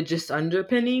deep religious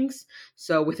underpinnings.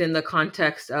 So within the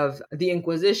context of the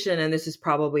Inquisition, and this is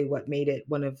probably what made it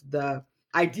one of the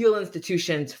ideal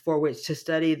institutions for which to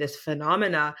study this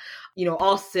phenomena,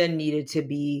 all sin needed to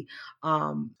be,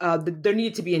 there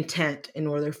needed to be intent in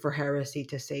order for heresy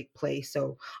to take place.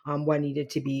 So one needed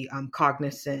to be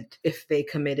cognizant if they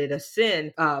committed a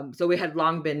sin. So it had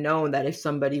long been known that if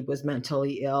somebody was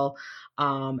mentally ill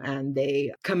and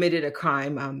they committed a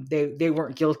crime, they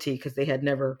weren't guilty because they had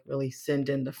never really sinned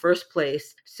in the first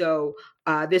place. So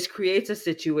this creates a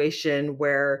situation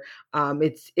where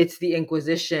it's the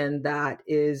Inquisition that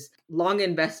is long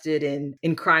invested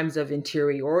in crimes of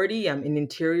interiority, in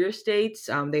interior states.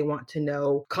 They want to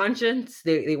know conscience.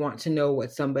 They want to know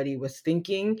what somebody was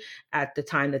thinking at the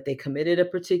time that they committed a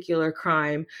particular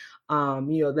crime.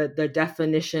 The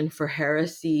definition for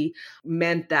heresy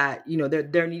meant that,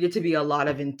 there needed to be a lot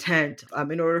of intent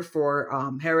in order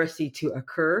for heresy to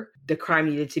occur. The crime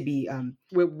needed to be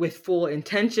with full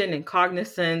intention and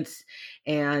cognizance.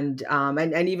 And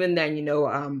even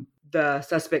then, the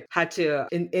suspect had to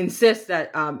insist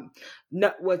that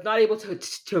was not able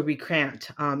to recant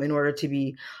in order to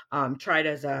be tried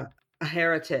as a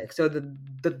heretic. So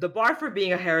the bar for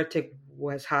being a heretic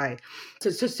was high.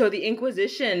 So the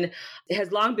Inquisition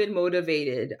has long been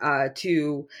motivated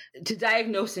to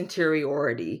diagnose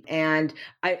interiority, and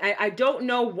I don't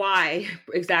know why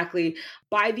exactly.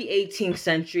 By the 18th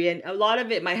century, and a lot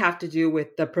of it might have to do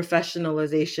with the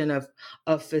professionalization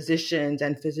of physicians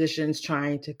and physicians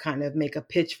trying to kind of make a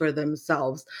pitch for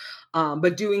themselves,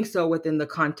 but doing so within the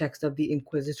context of the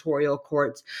inquisitorial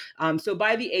courts. So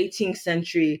by the 18th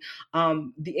century,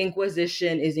 the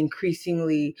Inquisition is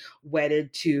increasingly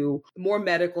wedded to more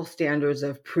medical standards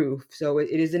of proof. So it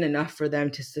isn't enough for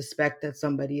them to suspect that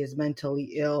somebody is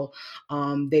mentally ill.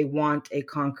 They want a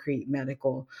concrete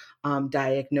medical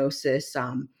diagnosis.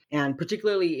 And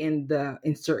particularly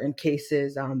in certain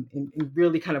cases, in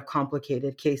really kind of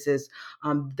complicated cases,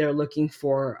 they're looking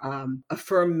for a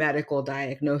firm medical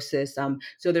diagnosis.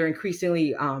 So they're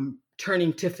increasingly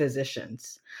turning to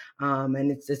physicians.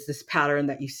 And it's this pattern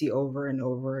that you see over and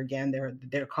over again.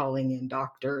 They're calling in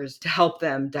doctors to help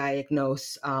them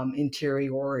diagnose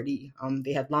interiority.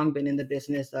 They had long been in the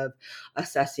business of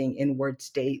assessing inward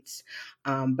states,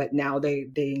 but now they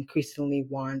increasingly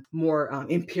want more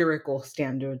empirical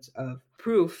standards of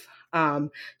proof.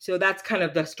 So that's kind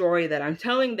of the story that I'm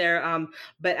telling there.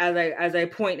 But as I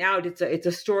point out, it's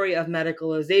a story of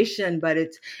medicalization, but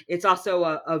it's also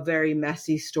a very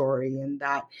messy story in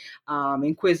that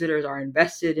inquisitors are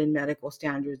invested in medical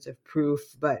standards of proof,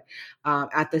 but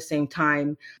at the same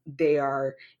time, they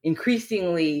are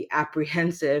increasingly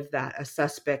apprehensive that a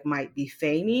suspect might be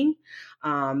feigning.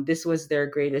 This was their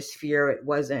greatest fear. It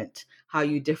wasn't how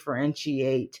you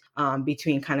differentiate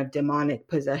between kind of demonic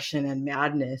possession and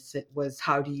madness. It was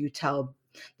how do you tell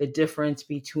the difference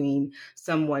between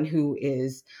someone who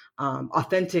is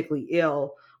authentically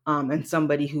ill and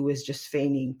somebody who is just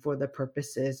feigning for the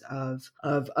purposes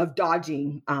of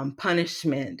dodging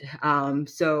punishment.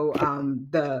 So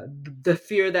the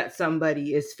fear that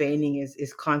somebody is feigning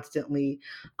is constantly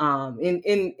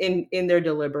in their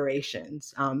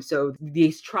deliberations. So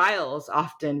these trials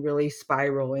often really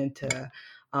spiral into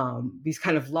these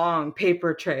kind of long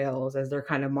paper trails as they're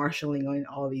kind of marshaling on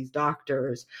all these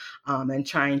doctors and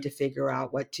trying to figure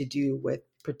out what to do with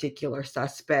particular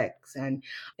suspects. And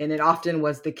it often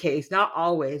was the case, not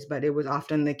always, but it was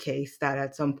often the case that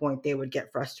at some point they would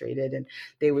get frustrated and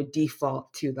they would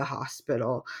default to the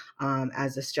hospital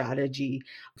as a strategy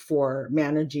for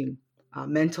managing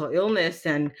mental illness.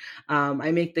 And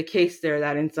I make the case there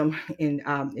that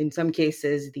in some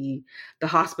cases the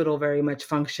hospital very much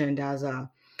functioned as a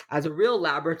real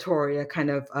laboratory, a kind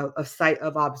of a site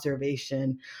of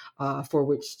observation for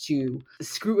which to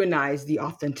scrutinize the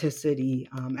authenticity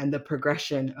and the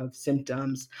progression of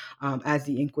symptoms as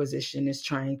the Inquisition is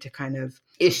trying to kind of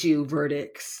issue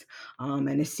verdicts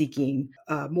and is seeking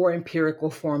more empirical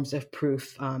forms of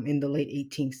proof in the late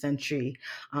 18th century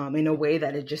in a way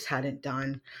that it just hadn't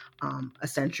done a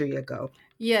century ago.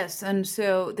 Yes, and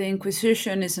so the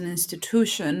Inquisition is an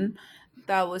institution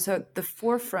that was at the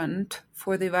forefront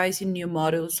for devising new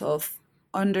models of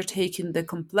undertaking the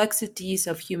complexities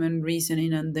of human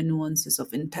reasoning and the nuances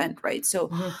of intent, right?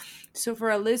 So, so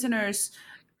for our listeners,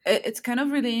 it's kind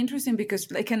of really interesting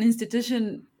because like an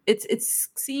institution, it's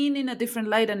seen in a different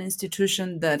light, an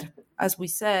institution that, as we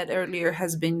said earlier,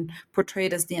 has been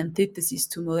portrayed as the antithesis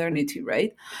to modernity,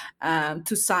 right?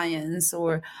 To science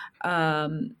or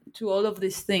to all of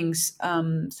these things.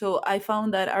 So I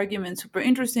found that argument super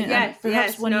interesting. Yes, and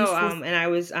perhaps and I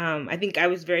was, I think I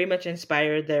was very much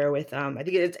inspired there with, I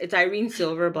think it's Irene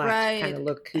Silverblatt right. kind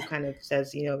of who kind of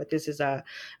says, that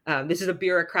this is a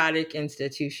bureaucratic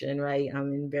institution, right?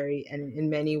 In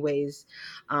many ways,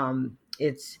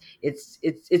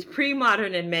 it's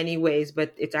pre-modern in many ways,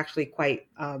 but it's actually quite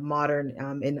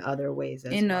modern in other ways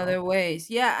as well. In other ways,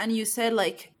 yeah. And you said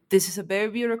like this is a very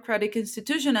bureaucratic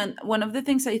institution, and one of the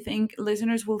things I think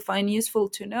listeners will find useful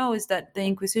to know is that the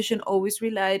Inquisition always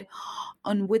relied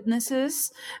on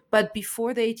witnesses, but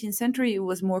before the 18th century, it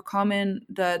was more common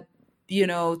that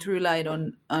to rely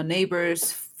on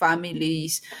neighbors,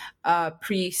 families,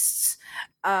 priests,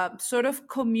 sort of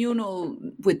communal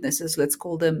witnesses, let's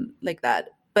call them like that.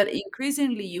 But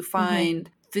increasingly you find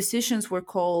physicians were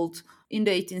called in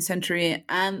the 18th century,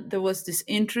 and there was this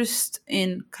interest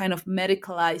in kind of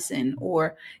medicalizing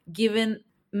or giving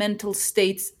mental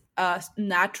states a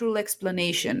natural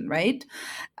explanation, right?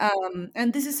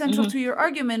 And this is central to your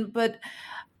argument, but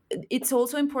it's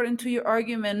also important to your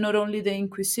argument, not only the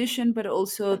Inquisition, but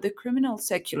also the criminal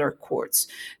secular courts.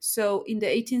 So in the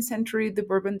 18th century, the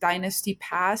Bourbon dynasty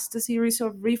passed a series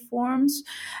of reforms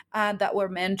that were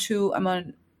meant to,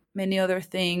 among many other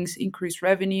things, increase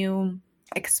revenue,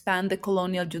 expand the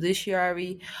colonial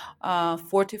judiciary,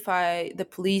 fortify the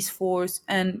police force,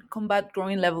 and combat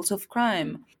growing levels of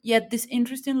crime. Yet, this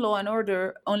interest in law and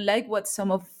order, unlike what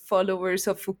some of followers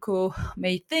of Foucault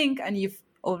may think, and you've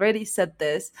already said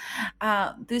this,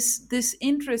 this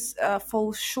interest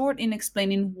falls short in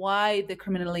explaining why the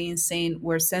criminally insane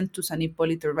were sent to San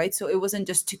Hipólito, right? So it wasn't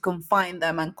just to confine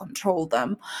them and control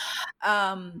them.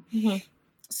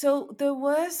 So there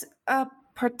was a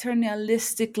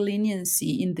paternalistic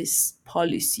leniency in this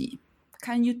policy.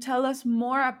 Can you tell us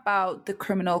more about the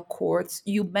criminal courts?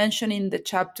 You mentioned in the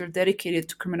chapter dedicated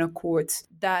to criminal courts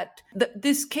that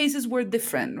these cases were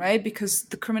different, right? Because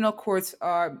the criminal courts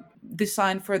are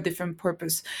designed for a different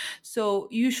purpose. So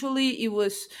usually it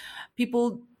was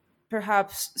people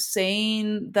perhaps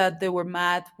saying that they were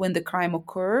mad when the crime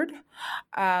occurred,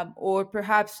 or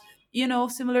perhaps,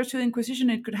 similar to the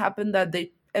Inquisition, it could happen that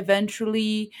they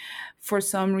eventually for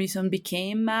some reason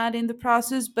became mad in the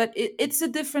process, but it's a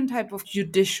different type of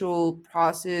judicial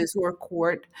process or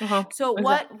court. So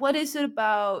what is it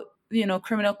about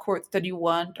criminal courts that you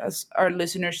want us, our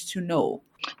listeners, to know?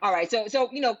 All right, so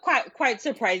quite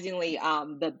surprisingly,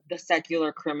 the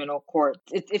secular criminal court,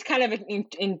 it's kind of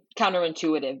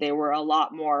counterintuitive. They were a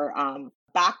lot more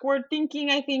backward thinking,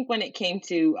 I think, when it came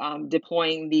to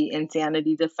deploying the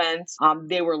insanity defense.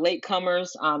 They were latecomers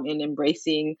in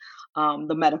embracing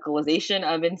the medicalization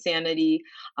of insanity,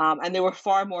 and they were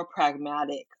far more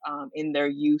pragmatic in their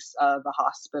use of a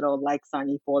hospital like San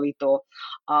Hipólito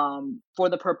for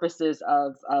the purposes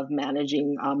of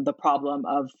managing the problem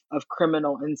of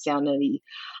criminal insanity.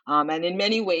 And in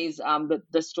many ways,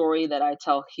 the story that I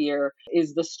tell here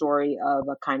is the story of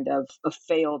a kind of a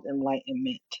failed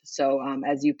enlightenment. So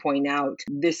as you point out,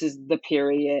 this is the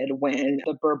period when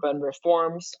the Bourbon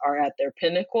reforms are at their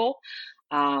pinnacle.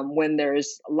 When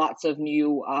there's lots of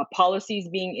new policies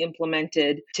being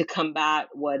implemented to combat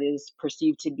what is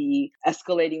perceived to be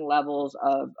escalating levels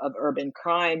of urban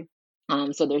crime.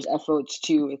 So there's efforts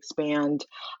to expand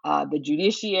the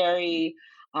judiciary.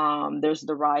 There's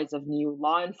the rise of new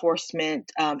law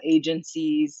enforcement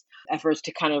agencies, efforts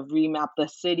to kind of remap the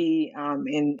city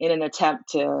in an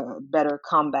attempt to better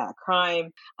combat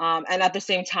crime. And at the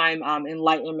same time,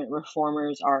 Enlightenment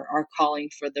reformers are calling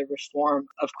for the reform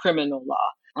of criminal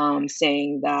law,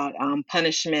 saying that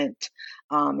punishment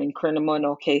in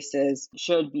criminal cases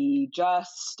should be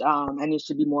just and it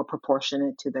should be more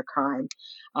proportionate to the crime.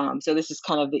 So this is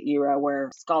kind of the era where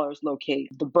scholars locate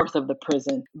the birth of the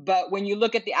prison. But when you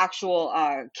look at the actual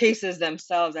cases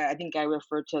themselves, I think I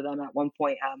referred to them at one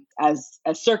point as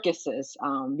circuses,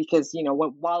 because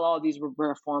while all these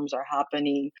reforms are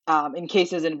happening, in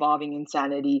cases involving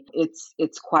insanity,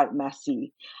 it's quite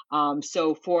messy.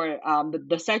 So for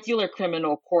the secular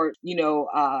criminal court,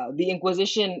 the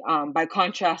Inquisition, by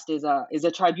contrast, is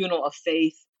a tribunal of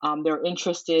faith. They're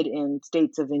interested in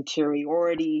states of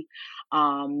interiority.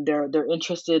 They're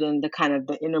interested in the kind of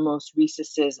the innermost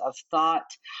recesses of thought,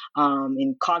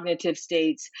 in cognitive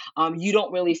states. You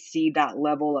don't really see that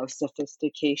level of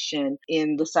sophistication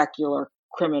in the secular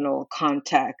criminal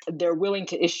context. They're willing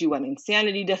to issue an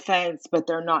insanity defense, but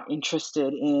they're not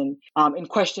interested in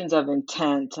questions of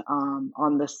intent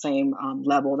on the same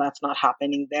level. That's not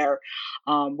happening there.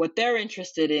 What they're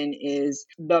interested in is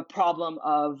the problem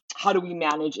of how do we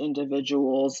manage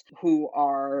individuals who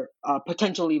are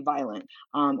potentially violent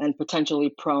and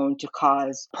potentially prone to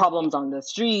cause problems on the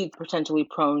street, potentially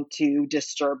prone to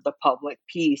disturb the public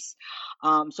peace.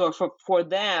 So for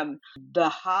them, the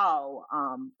how,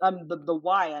 the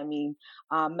why,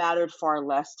 mattered far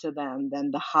less to them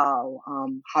than the how.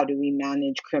 How do we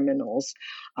manage criminals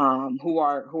who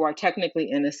are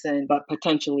technically innocent but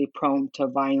potentially prone to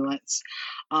violence?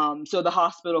 So the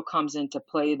hospital comes into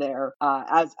play there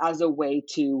as a way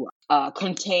to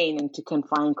contain and to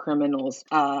confine criminals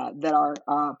that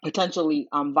are potentially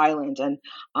violent.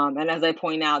 And as I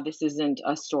point out, this isn't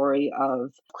a story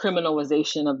of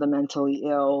criminalization of the mentally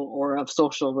ill or of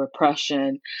social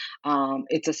repression.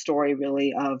 It's a story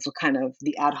really of kind of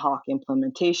the ad hoc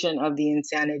implementation of the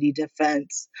insanity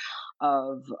defense,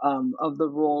 of the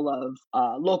role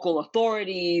of local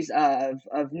authorities,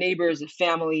 of neighbors, of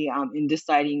family in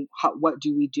deciding what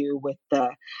do we do with the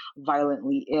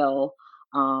violently ill.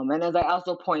 And as I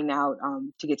also point out,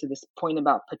 to get to this point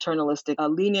about paternalistic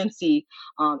leniency,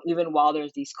 even while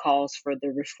there's these calls for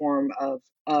the reform of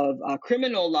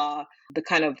criminal law, the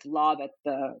kind of law that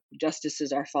the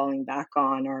justices are falling back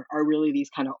on are really these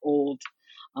kind of old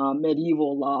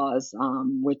medieval laws,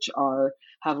 which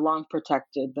have long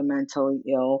protected the mentally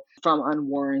ill from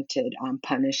unwarranted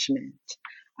punishment.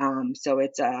 So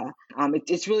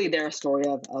it's really their story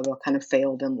of a kind of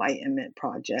failed Enlightenment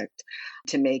project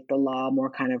to make the law more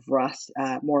kind of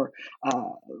more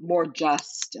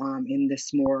just in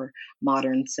this more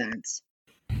modern sense.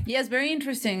 Yes, very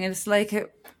interesting. It's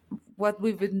like what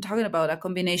we've been talking about, a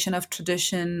combination of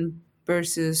tradition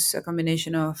versus a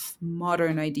combination of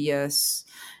modern ideas.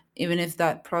 Even if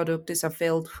that product is a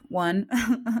failed one,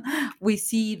 we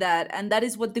see that, and that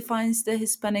is what defines the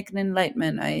Hispanic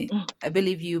Enlightenment. I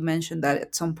believe you mentioned that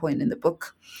at some point in the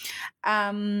book.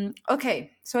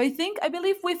 Okay, so I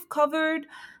believe we've covered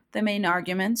the main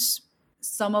arguments,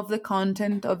 some of the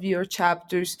content of your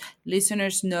chapters.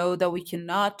 Listeners know that we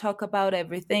cannot talk about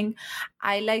everything.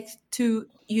 I like to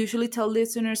usually tell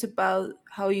listeners about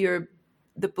how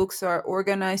the books are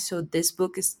organized. So this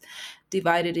book is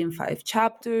divided in 5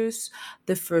 chapters.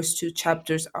 The first 2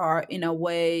 chapters are, in a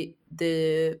way,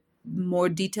 the more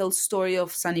detailed story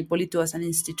of San Hipólito as an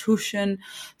institution.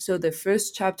 So the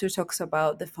first chapter talks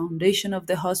about the foundation of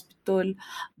the hospital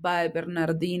by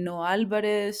Bernardino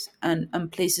Alvarez,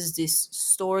 and places this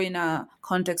story in a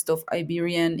context of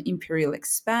Iberian imperial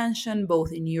expansion,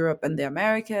 both in Europe and the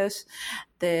Americas.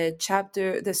 The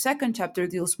second chapter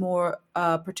deals more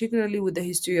particularly with the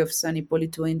history of San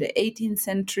Hipólito in the 18th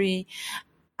century.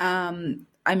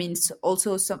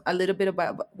 Also a little bit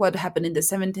about what happened in the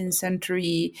 17th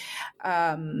century,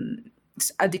 a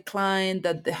decline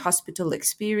that the hospital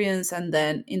experienced, and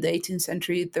then in the 18th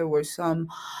century there were some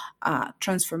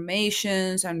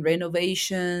transformations and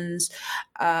renovations,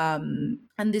 and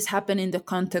this happened in the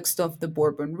context of the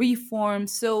Bourbon reform.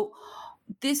 So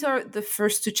these are the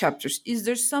first 2 chapters. Is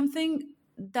there something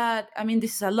that,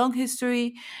 this is a long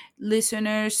history.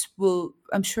 Listeners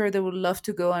I'm sure they would love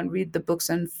to go and read the books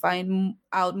and find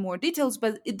out more details,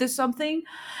 but is there something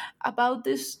about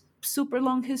this super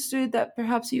long history that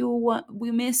perhaps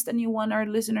we missed and you want our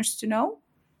listeners to know?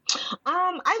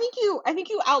 I think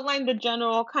you outlined the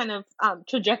general kind of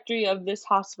trajectory of this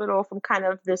hospital from kind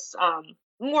of this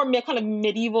more kind of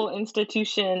medieval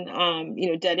institution,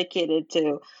 dedicated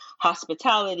to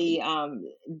hospitality,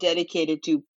 dedicated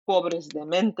to pobres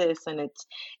dementes, and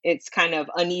its kind of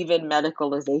uneven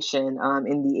medicalization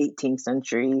in the 18th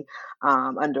century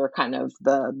under kind of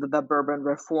the Bourbon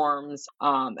reforms,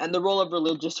 and the role of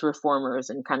religious reformers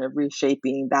in kind of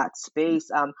reshaping that space.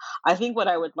 I think what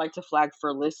I would like to flag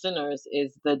for listeners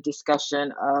is the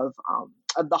discussion of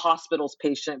the hospital's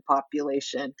patient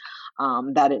population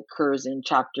that occurs in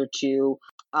chapter 2,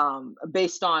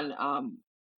 based on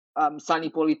San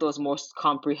Hipólito's most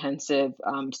comprehensive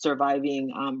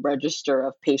surviving register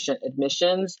of patient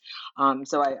admissions.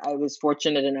 So I was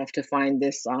fortunate enough to find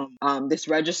this this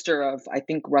register of, I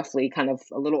think, roughly kind of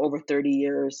a little over 30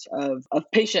 years of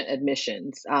patient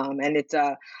admissions, and it's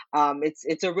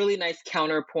a really nice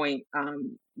counterpoint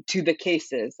to the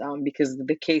cases, because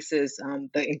the cases,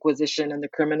 the Inquisition and the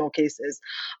criminal cases,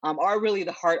 are really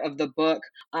the heart of the book.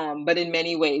 But in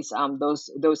many ways,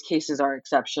 those cases are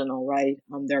exceptional, right?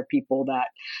 There are people that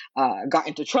got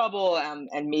into trouble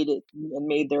and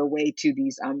made their way to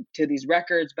these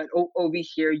records. But over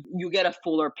here, you get a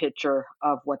fuller picture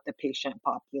of what the patient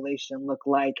population looked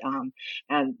like,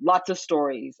 and lots of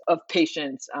stories of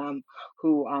patients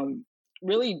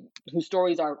whose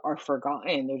stories are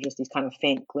forgotten. They're just these kind of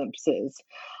faint glimpses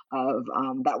of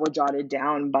that were jotted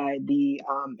down by the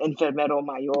enfermero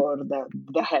mayor,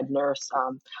 the head nurse,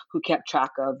 who kept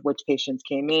track of which patients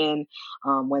came in,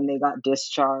 when they got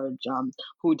discharged,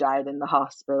 who died in the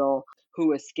hospital,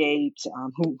 who escaped,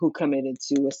 who committed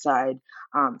suicide.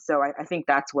 So I think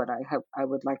that's what I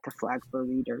would like to flag for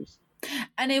readers.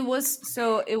 And it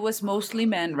was mostly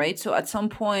men, right? So at some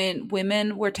point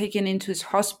women were taken into his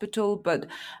hospital, but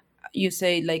you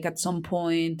say like at some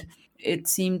point it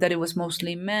seemed that it was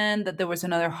mostly men, that there was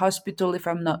another hospital, if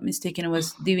I'm not mistaken, it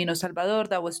was Divino Salvador,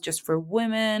 that was just for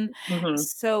women. Mm-hmm.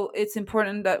 So it's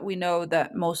important that we know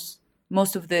that most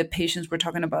of the patients we're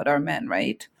talking about are men,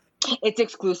 right? It's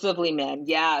exclusively men.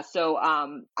 Yeah. So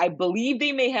I believe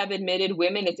they may have admitted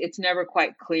women. It's never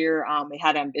quite clear. They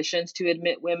had ambitions to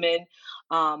admit women.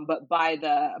 But by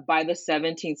the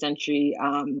 17th century,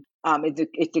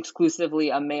 it's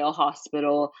exclusively a male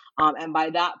hospital. And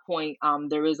by that point,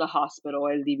 there is a hospital,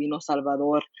 El Divino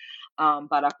Salvador,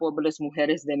 para pobres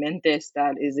mujeres dementes,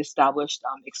 that is established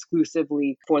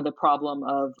exclusively for the problem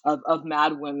of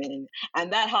mad women.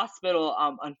 And that hospital,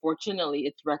 unfortunately,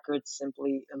 its records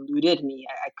simply eluded me.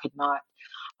 I could not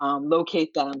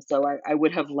locate them. So I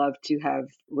would have loved to have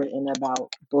written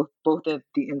about both of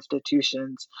the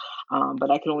institutions, but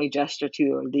I can only gesture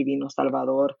to El Divino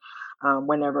Salvador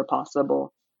whenever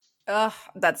possible.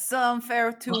 That's so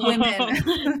unfair to women.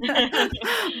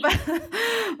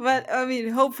 but I mean,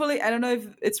 hopefully, I don't know if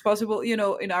it's possible.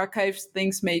 In archives,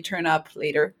 things may turn up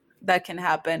later. That can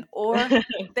happen, or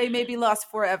they may be lost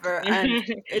forever, and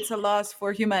it's a loss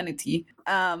for humanity.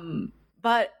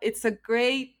 But it's a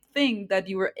great thing that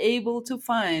you were able to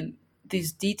find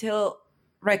these detailed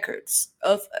records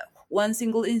of one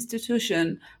single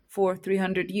institution for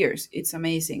 300 years. It's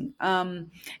amazing.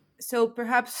 So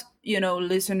perhaps,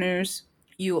 listeners,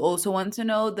 you also want to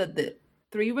know that the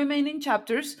 3 remaining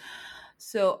chapters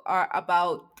are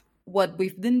about what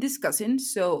we've been discussing.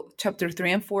 So chapter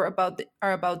 3 and 4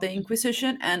 are about the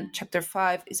Inquisition, and chapter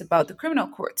 5 is about the criminal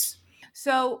courts.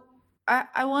 So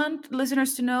I want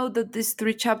listeners to know that these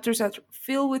 3 chapters are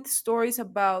filled with stories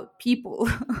about people.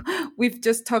 We've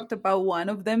just talked about one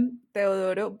of them,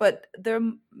 Teodoro, but there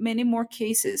are many more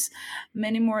cases,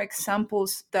 many more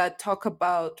examples that talk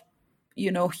about,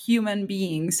 human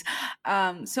beings.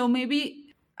 So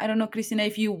maybe, I don't know, Cristina,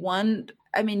 if you want,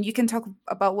 I mean, you can talk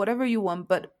about whatever you want,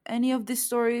 but any of these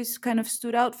stories kind of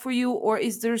stood out for you? Or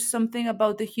is there something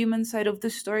about the human side of the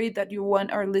story that you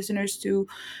want our listeners to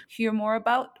hear more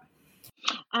about?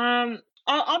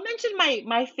 I'll mention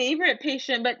my favorite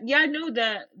patient, but yeah, no,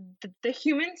 the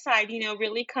human side,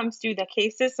 really comes through the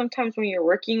cases. Sometimes when you're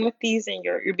working with these and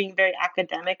you're being very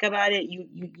academic about it, you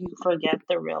forget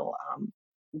the real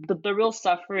the real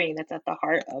suffering that's at the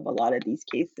heart of a lot of these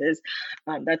cases.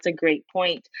 That's a great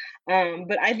point.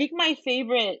 But I think my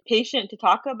favorite patient to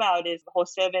talk about is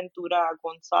Jose Ventura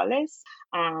Gonzalez,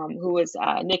 who was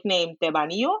nicknamed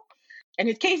Tebanillo. And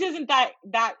his case isn't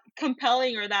that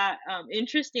compelling or that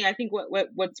interesting. I think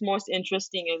what's most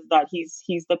interesting is that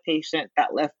he's the patient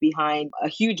that left behind a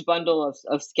huge bundle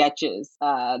of sketches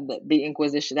that the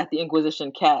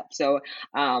Inquisition kept. So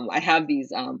I have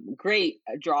these great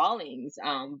drawings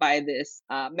by this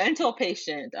mental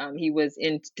patient. He was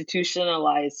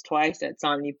institutionalized twice at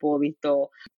San Hipólito.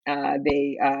 I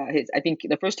think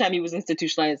the first time he was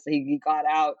institutionalized, he got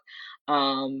out.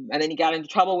 And then he got into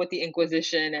trouble with the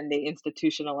Inquisition, and they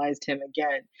institutionalized him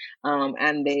again.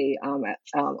 And they, on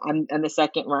the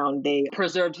second round, they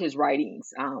preserved his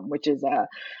writings, which is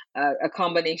a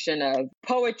combination of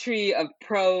poetry, of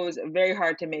prose, very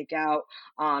hard to make out,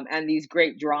 and these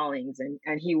great drawings.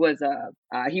 And he was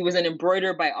an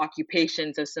embroiderer by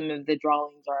occupation, so some of the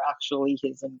drawings are actually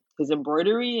his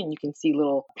embroidery, and you can see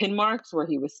little pin marks where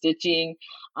he was stitching,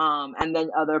 and then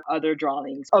other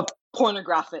drawings of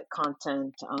pornographic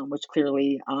content, which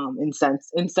clearly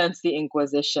incensed the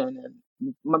Inquisition and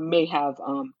may have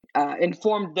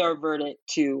informed their verdict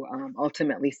to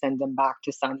ultimately send them back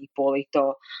to San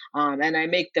Hipólito. And I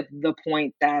make the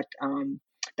point that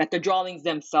the drawings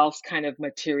themselves kind of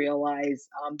materialize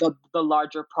the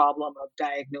larger problem of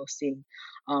diagnosing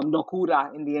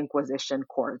locura in the Inquisition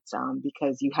courts,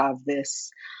 because you have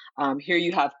this. Here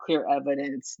you have clear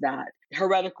evidence that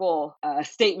heretical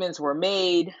statements were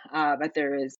made, that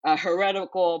there is a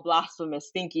heretical,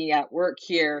 blasphemous thinking at work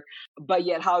here. But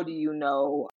yet, how do you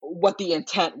know what the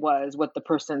intent was, what the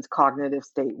person's cognitive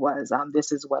state was?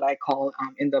 This is what I call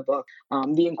in the book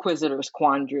the Inquisitor's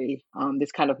quandary,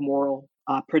 this kind of moral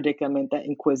predicament that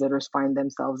inquisitors find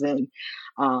themselves in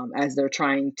as they're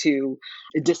trying to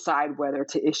decide whether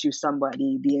to issue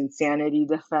somebody the insanity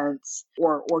defense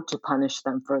or to punish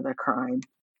them for the crime.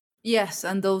 Yes,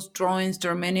 and those drawings,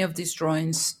 there are many of these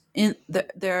drawings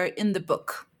they're in the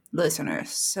book,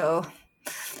 listeners. So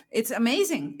it's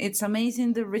amazing. It's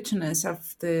amazing the richness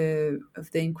of the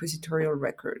inquisitorial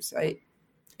records.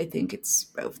 I think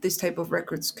this type of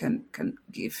records can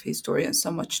give historians so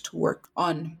much to work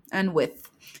on and with.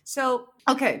 So,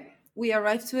 okay, we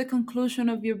arrived to the conclusion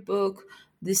of your book.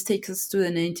 This takes us to the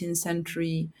 19th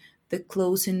century, the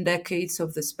closing decades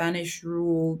of the Spanish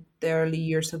rule, the early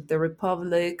years of the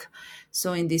Republic.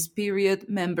 So in this period,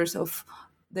 members of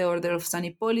the Order of San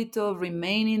Hipólito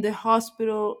remain in the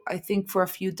hospital, I think for a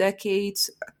few decades,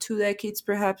 2 decades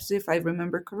perhaps, if I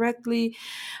remember correctly.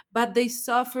 But they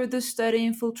suffer the steady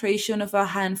infiltration of a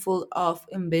handful of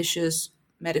ambitious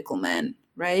medical men,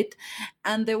 right?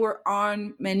 And they were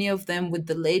armed, many of them, with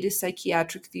the latest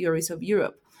psychiatric theories of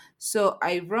Europe. So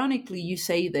ironically, you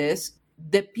say this,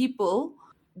 the people,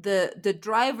 the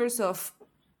drivers of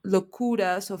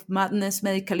locuras, of madness,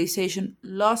 medicalization,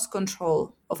 lost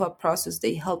control of a process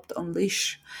they helped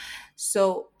unleash.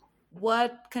 So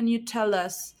what can you tell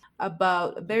us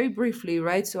about, very briefly,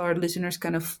 right? So our listeners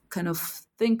kind of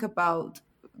think about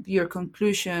your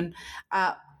conclusion.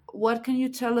 What can you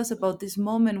tell us about this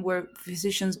moment where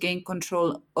physicians gain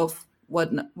control of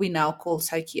what we now call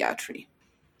psychiatry?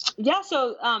 Yeah,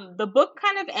 so the book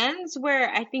kind of ends where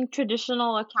I think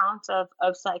traditional accounts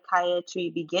of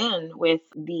psychiatry begin, with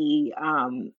the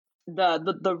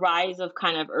rise of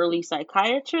kind of early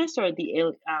psychiatrists, or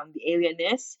the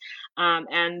alienists,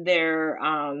 and their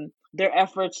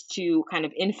efforts to kind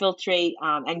of infiltrate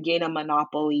and gain a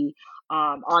monopoly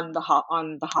on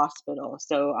the hospital.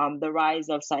 So the rise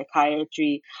of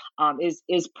psychiatry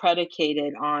is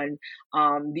predicated on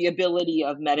the ability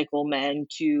of medical men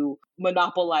to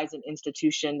monopolize an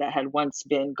institution that had once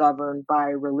been governed by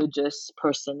religious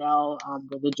personnel,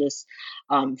 religious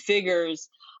figures.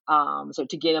 So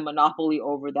to get a monopoly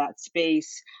over that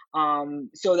space,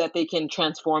 so that they can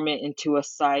transform it into a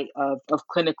site of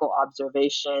clinical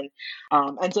observation.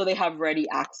 And so they have ready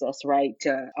access, right,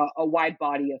 to a wide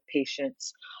body of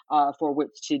patients for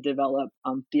which to develop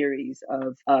theories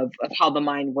of how the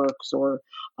mind works, or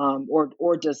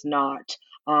does not.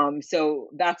 So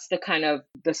that's the kind of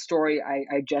the story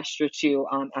I gesture to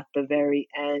at the very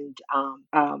end.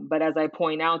 But as I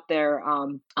point out there,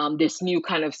 this new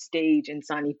kind of stage in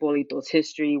San Hipólito's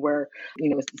history, where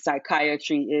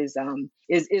psychiatry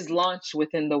is launched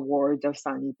within the wards of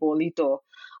San Hipólito.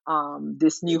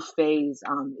 This new phase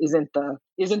isn't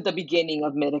the beginning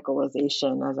of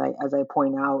medicalization, as I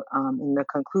point out in the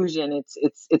conclusion.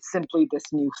 It's simply this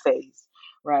new phase,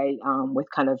 right? With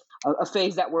kind of a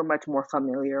phase that we're much more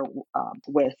familiar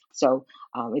with. So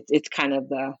it's kind of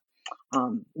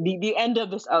the end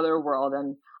of this other world.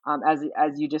 And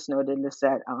as you just noted,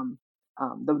 Lisette,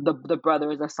 the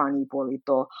brothers of San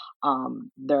Hipólito,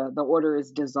 the order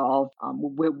is dissolved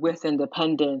with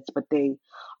independence, but they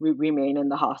remain in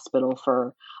the hospital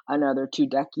for another 2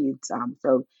 decades.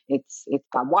 So it's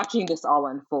watching this all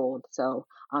unfold. So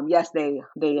yes, they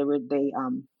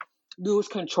lose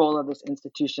control of this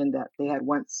institution that they had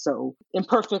once so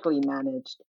imperfectly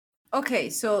managed. Okay,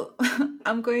 so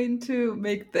I'm going to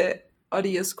make the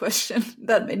odious question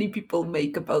that many people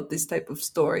make about this type of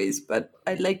stories, but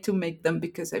I like to make them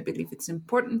because I believe it's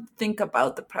important to think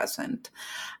about the present.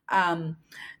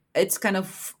 It's kind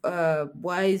of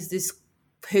why is this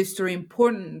history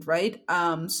important, right?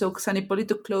 So San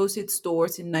Hipólito closed its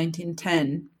doors in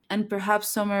 1910. And perhaps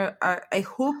some I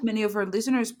hope many of our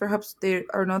listeners, perhaps they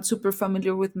are not super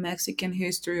familiar with Mexican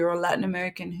history or Latin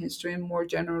American history more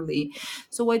generally.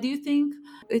 So why do you think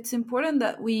it's important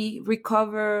that we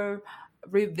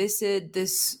revisit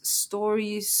these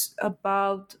stories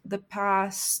about the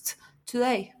past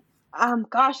today?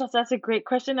 Gosh, that's a great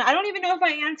question. I don't even know if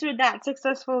I answered that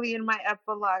successfully in my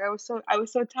epilogue. I was so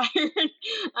tired,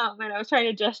 and I was trying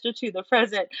to gesture to the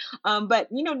present. But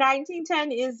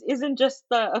 1910 isn't just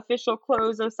the official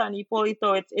close of San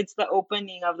Hipólito. It's the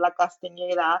opening of La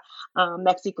Castañeda,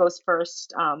 Mexico's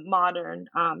first modern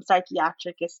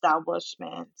psychiatric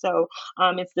establishment. So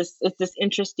it's this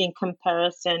interesting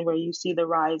comparison where you see the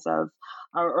rise of,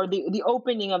 or the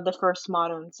opening of the first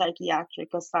modern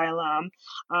psychiatric asylum,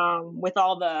 with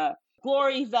all the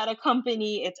glories that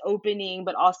accompany its opening,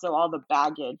 but also all the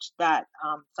baggage that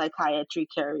psychiatry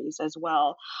carries as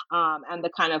well, and the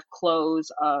kind of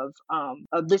close of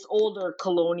this older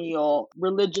colonial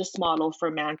religious model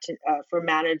for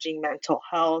managing mental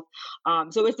health.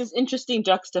 So it's this interesting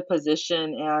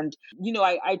juxtaposition, and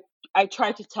I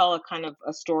try to tell a kind of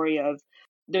a story of,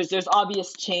 there's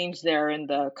obvious change there in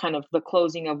the kind of the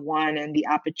closing of one and the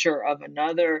aperture of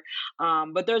another,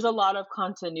 but there's a lot of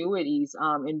continuities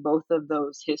in both of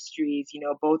those histories.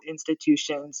 Both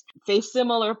institutions face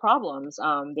similar problems.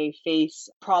 They face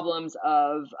problems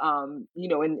of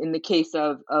in the case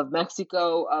of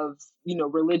Mexico, of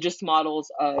religious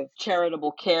models of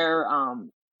charitable care,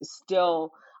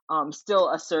 still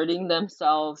asserting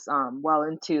themselves well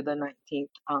into the 19th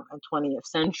and 20th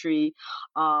century.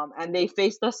 And they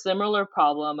faced a similar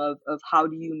problem of how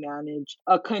do you manage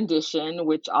a condition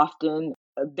which often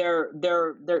there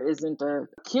isn't a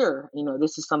cure.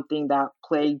 This is something that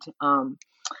plagued San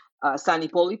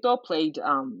Hipólito, plagued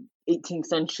 18th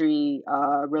century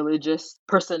religious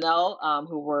personnel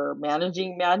who were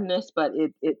managing madness, but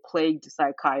it plagued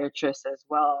psychiatrists as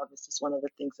well. This is one of the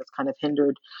things that's kind of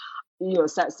hindered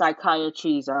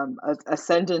psychiatry's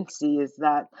ascendancy, is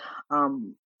that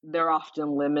they're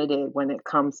often limited when it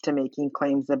comes to making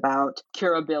claims about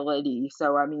curability.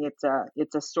 So I mean,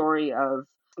 it's a story of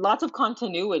lots of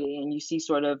continuity, and you see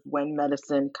sort of when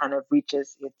medicine kind of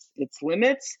reaches its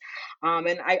limits.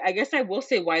 And I guess I will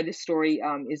say why this story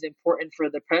is important for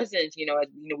the present. As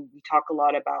we talk a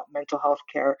lot about mental health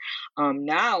care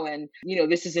now, and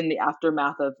this is in the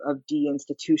aftermath of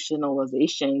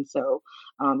deinstitutionalization. So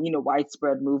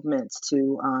widespread movements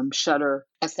to shutter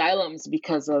asylums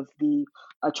because of the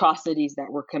atrocities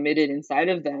that were committed inside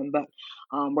of them. But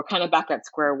we're kind of back at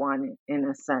square one in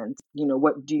a sense.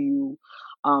 What do you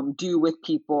do with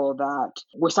people that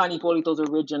were San Hipólito's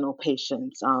original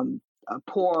patients?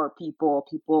 Poor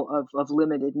people of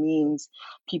limited means,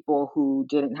 people who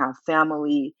didn't have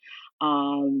family,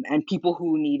 and people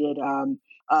who needed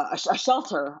a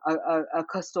shelter, a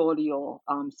custodial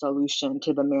solution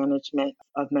to the management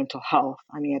of mental health.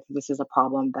 I mean, this is a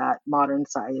problem that modern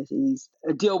societies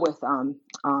deal with on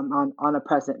a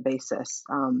present basis.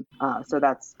 So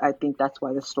I think that's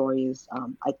why the story is,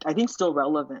 I think, still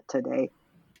relevant today.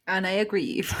 And I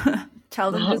agree.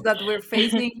 Challenges that we're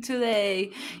facing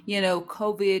today,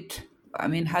 COVID,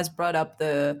 has brought up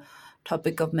the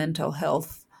topic of mental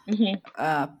health.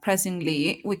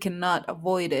 Pressingly, we cannot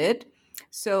avoid it.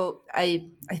 So I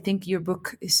think your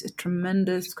book is a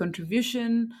tremendous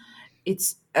contribution.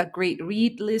 It's a great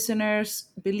read, listeners.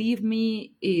 Believe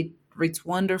me, it reads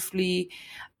wonderfully.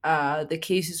 The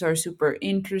cases are super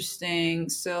interesting.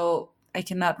 So I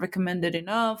cannot recommend it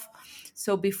enough.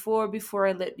 So before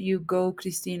I let you go,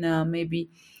 Cristina, maybe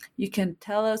you can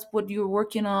tell us what you're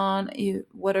working on.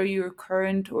 What are your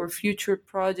current or future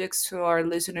projects, so our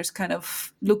listeners kind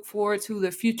of look forward to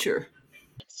the future?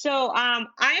 So I'm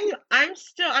trying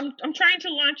to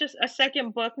launch a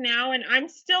second book now, and I'm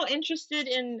still interested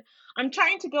in. I'm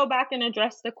trying to go back and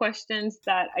address the questions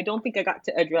that I don't think I got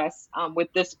to address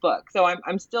with this book. So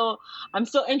I'm still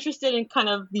interested in kind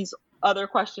of these other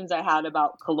questions I had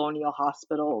about colonial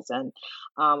hospitals, and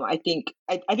I think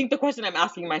the question I'm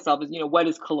asking myself is, what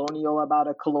is colonial about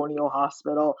a colonial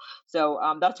hospital? So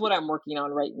that's what I'm working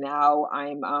on right now.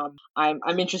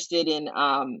 I'm interested in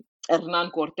Hernan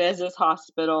Cortez's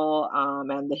hospital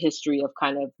and the history of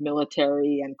kind of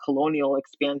military and colonial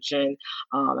expansion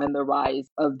and the rise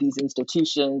of these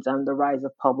institutions and the rise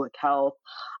of public health.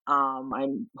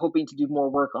 I'm hoping to do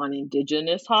more work on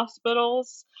indigenous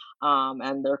hospitals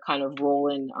and their kind of role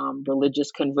in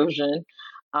religious conversion.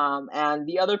 And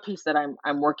the other piece that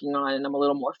I'm working on, and I'm a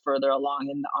little more further along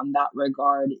on that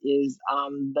regard, is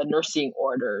the nursing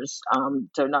orders.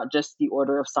 So not just the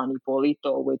Order of San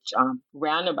Hipólito, which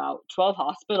ran about 12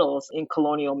 hospitals in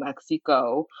colonial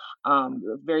Mexico, a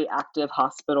very active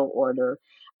hospital order.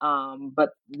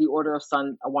 But the Order of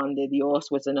San Juan de Dios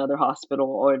was another hospital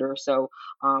order. So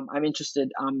I'm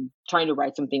interested, trying to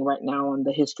write something right now on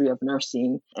the history of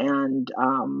nursing and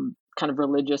kind of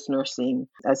religious nursing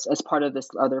as part of this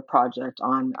other project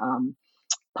on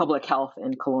public health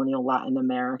in colonial Latin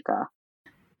America.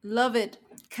 Love it.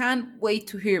 Can't wait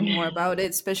to hear more about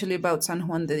it, especially about San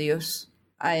Juan de Dios.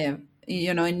 I am,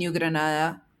 in New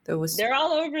Granada. They're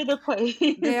all over the place.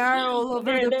 They are all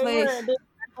over the place. They were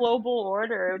a global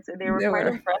order. They were quite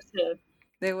impressive.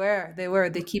 They were.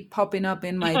 They keep popping up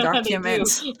in my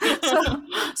documents.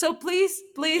 So please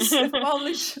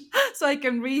publish so I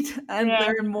can read and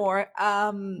learn more.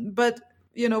 But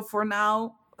for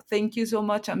now, thank you so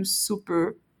much. I'm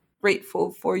super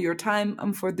grateful for your time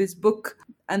and for this book.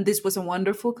 And this was a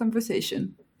wonderful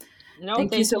conversation. No,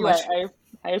 thank you so much.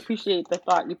 I appreciate the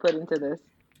thought you put into this.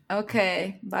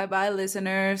 Okay. Bye-bye,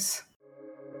 listeners.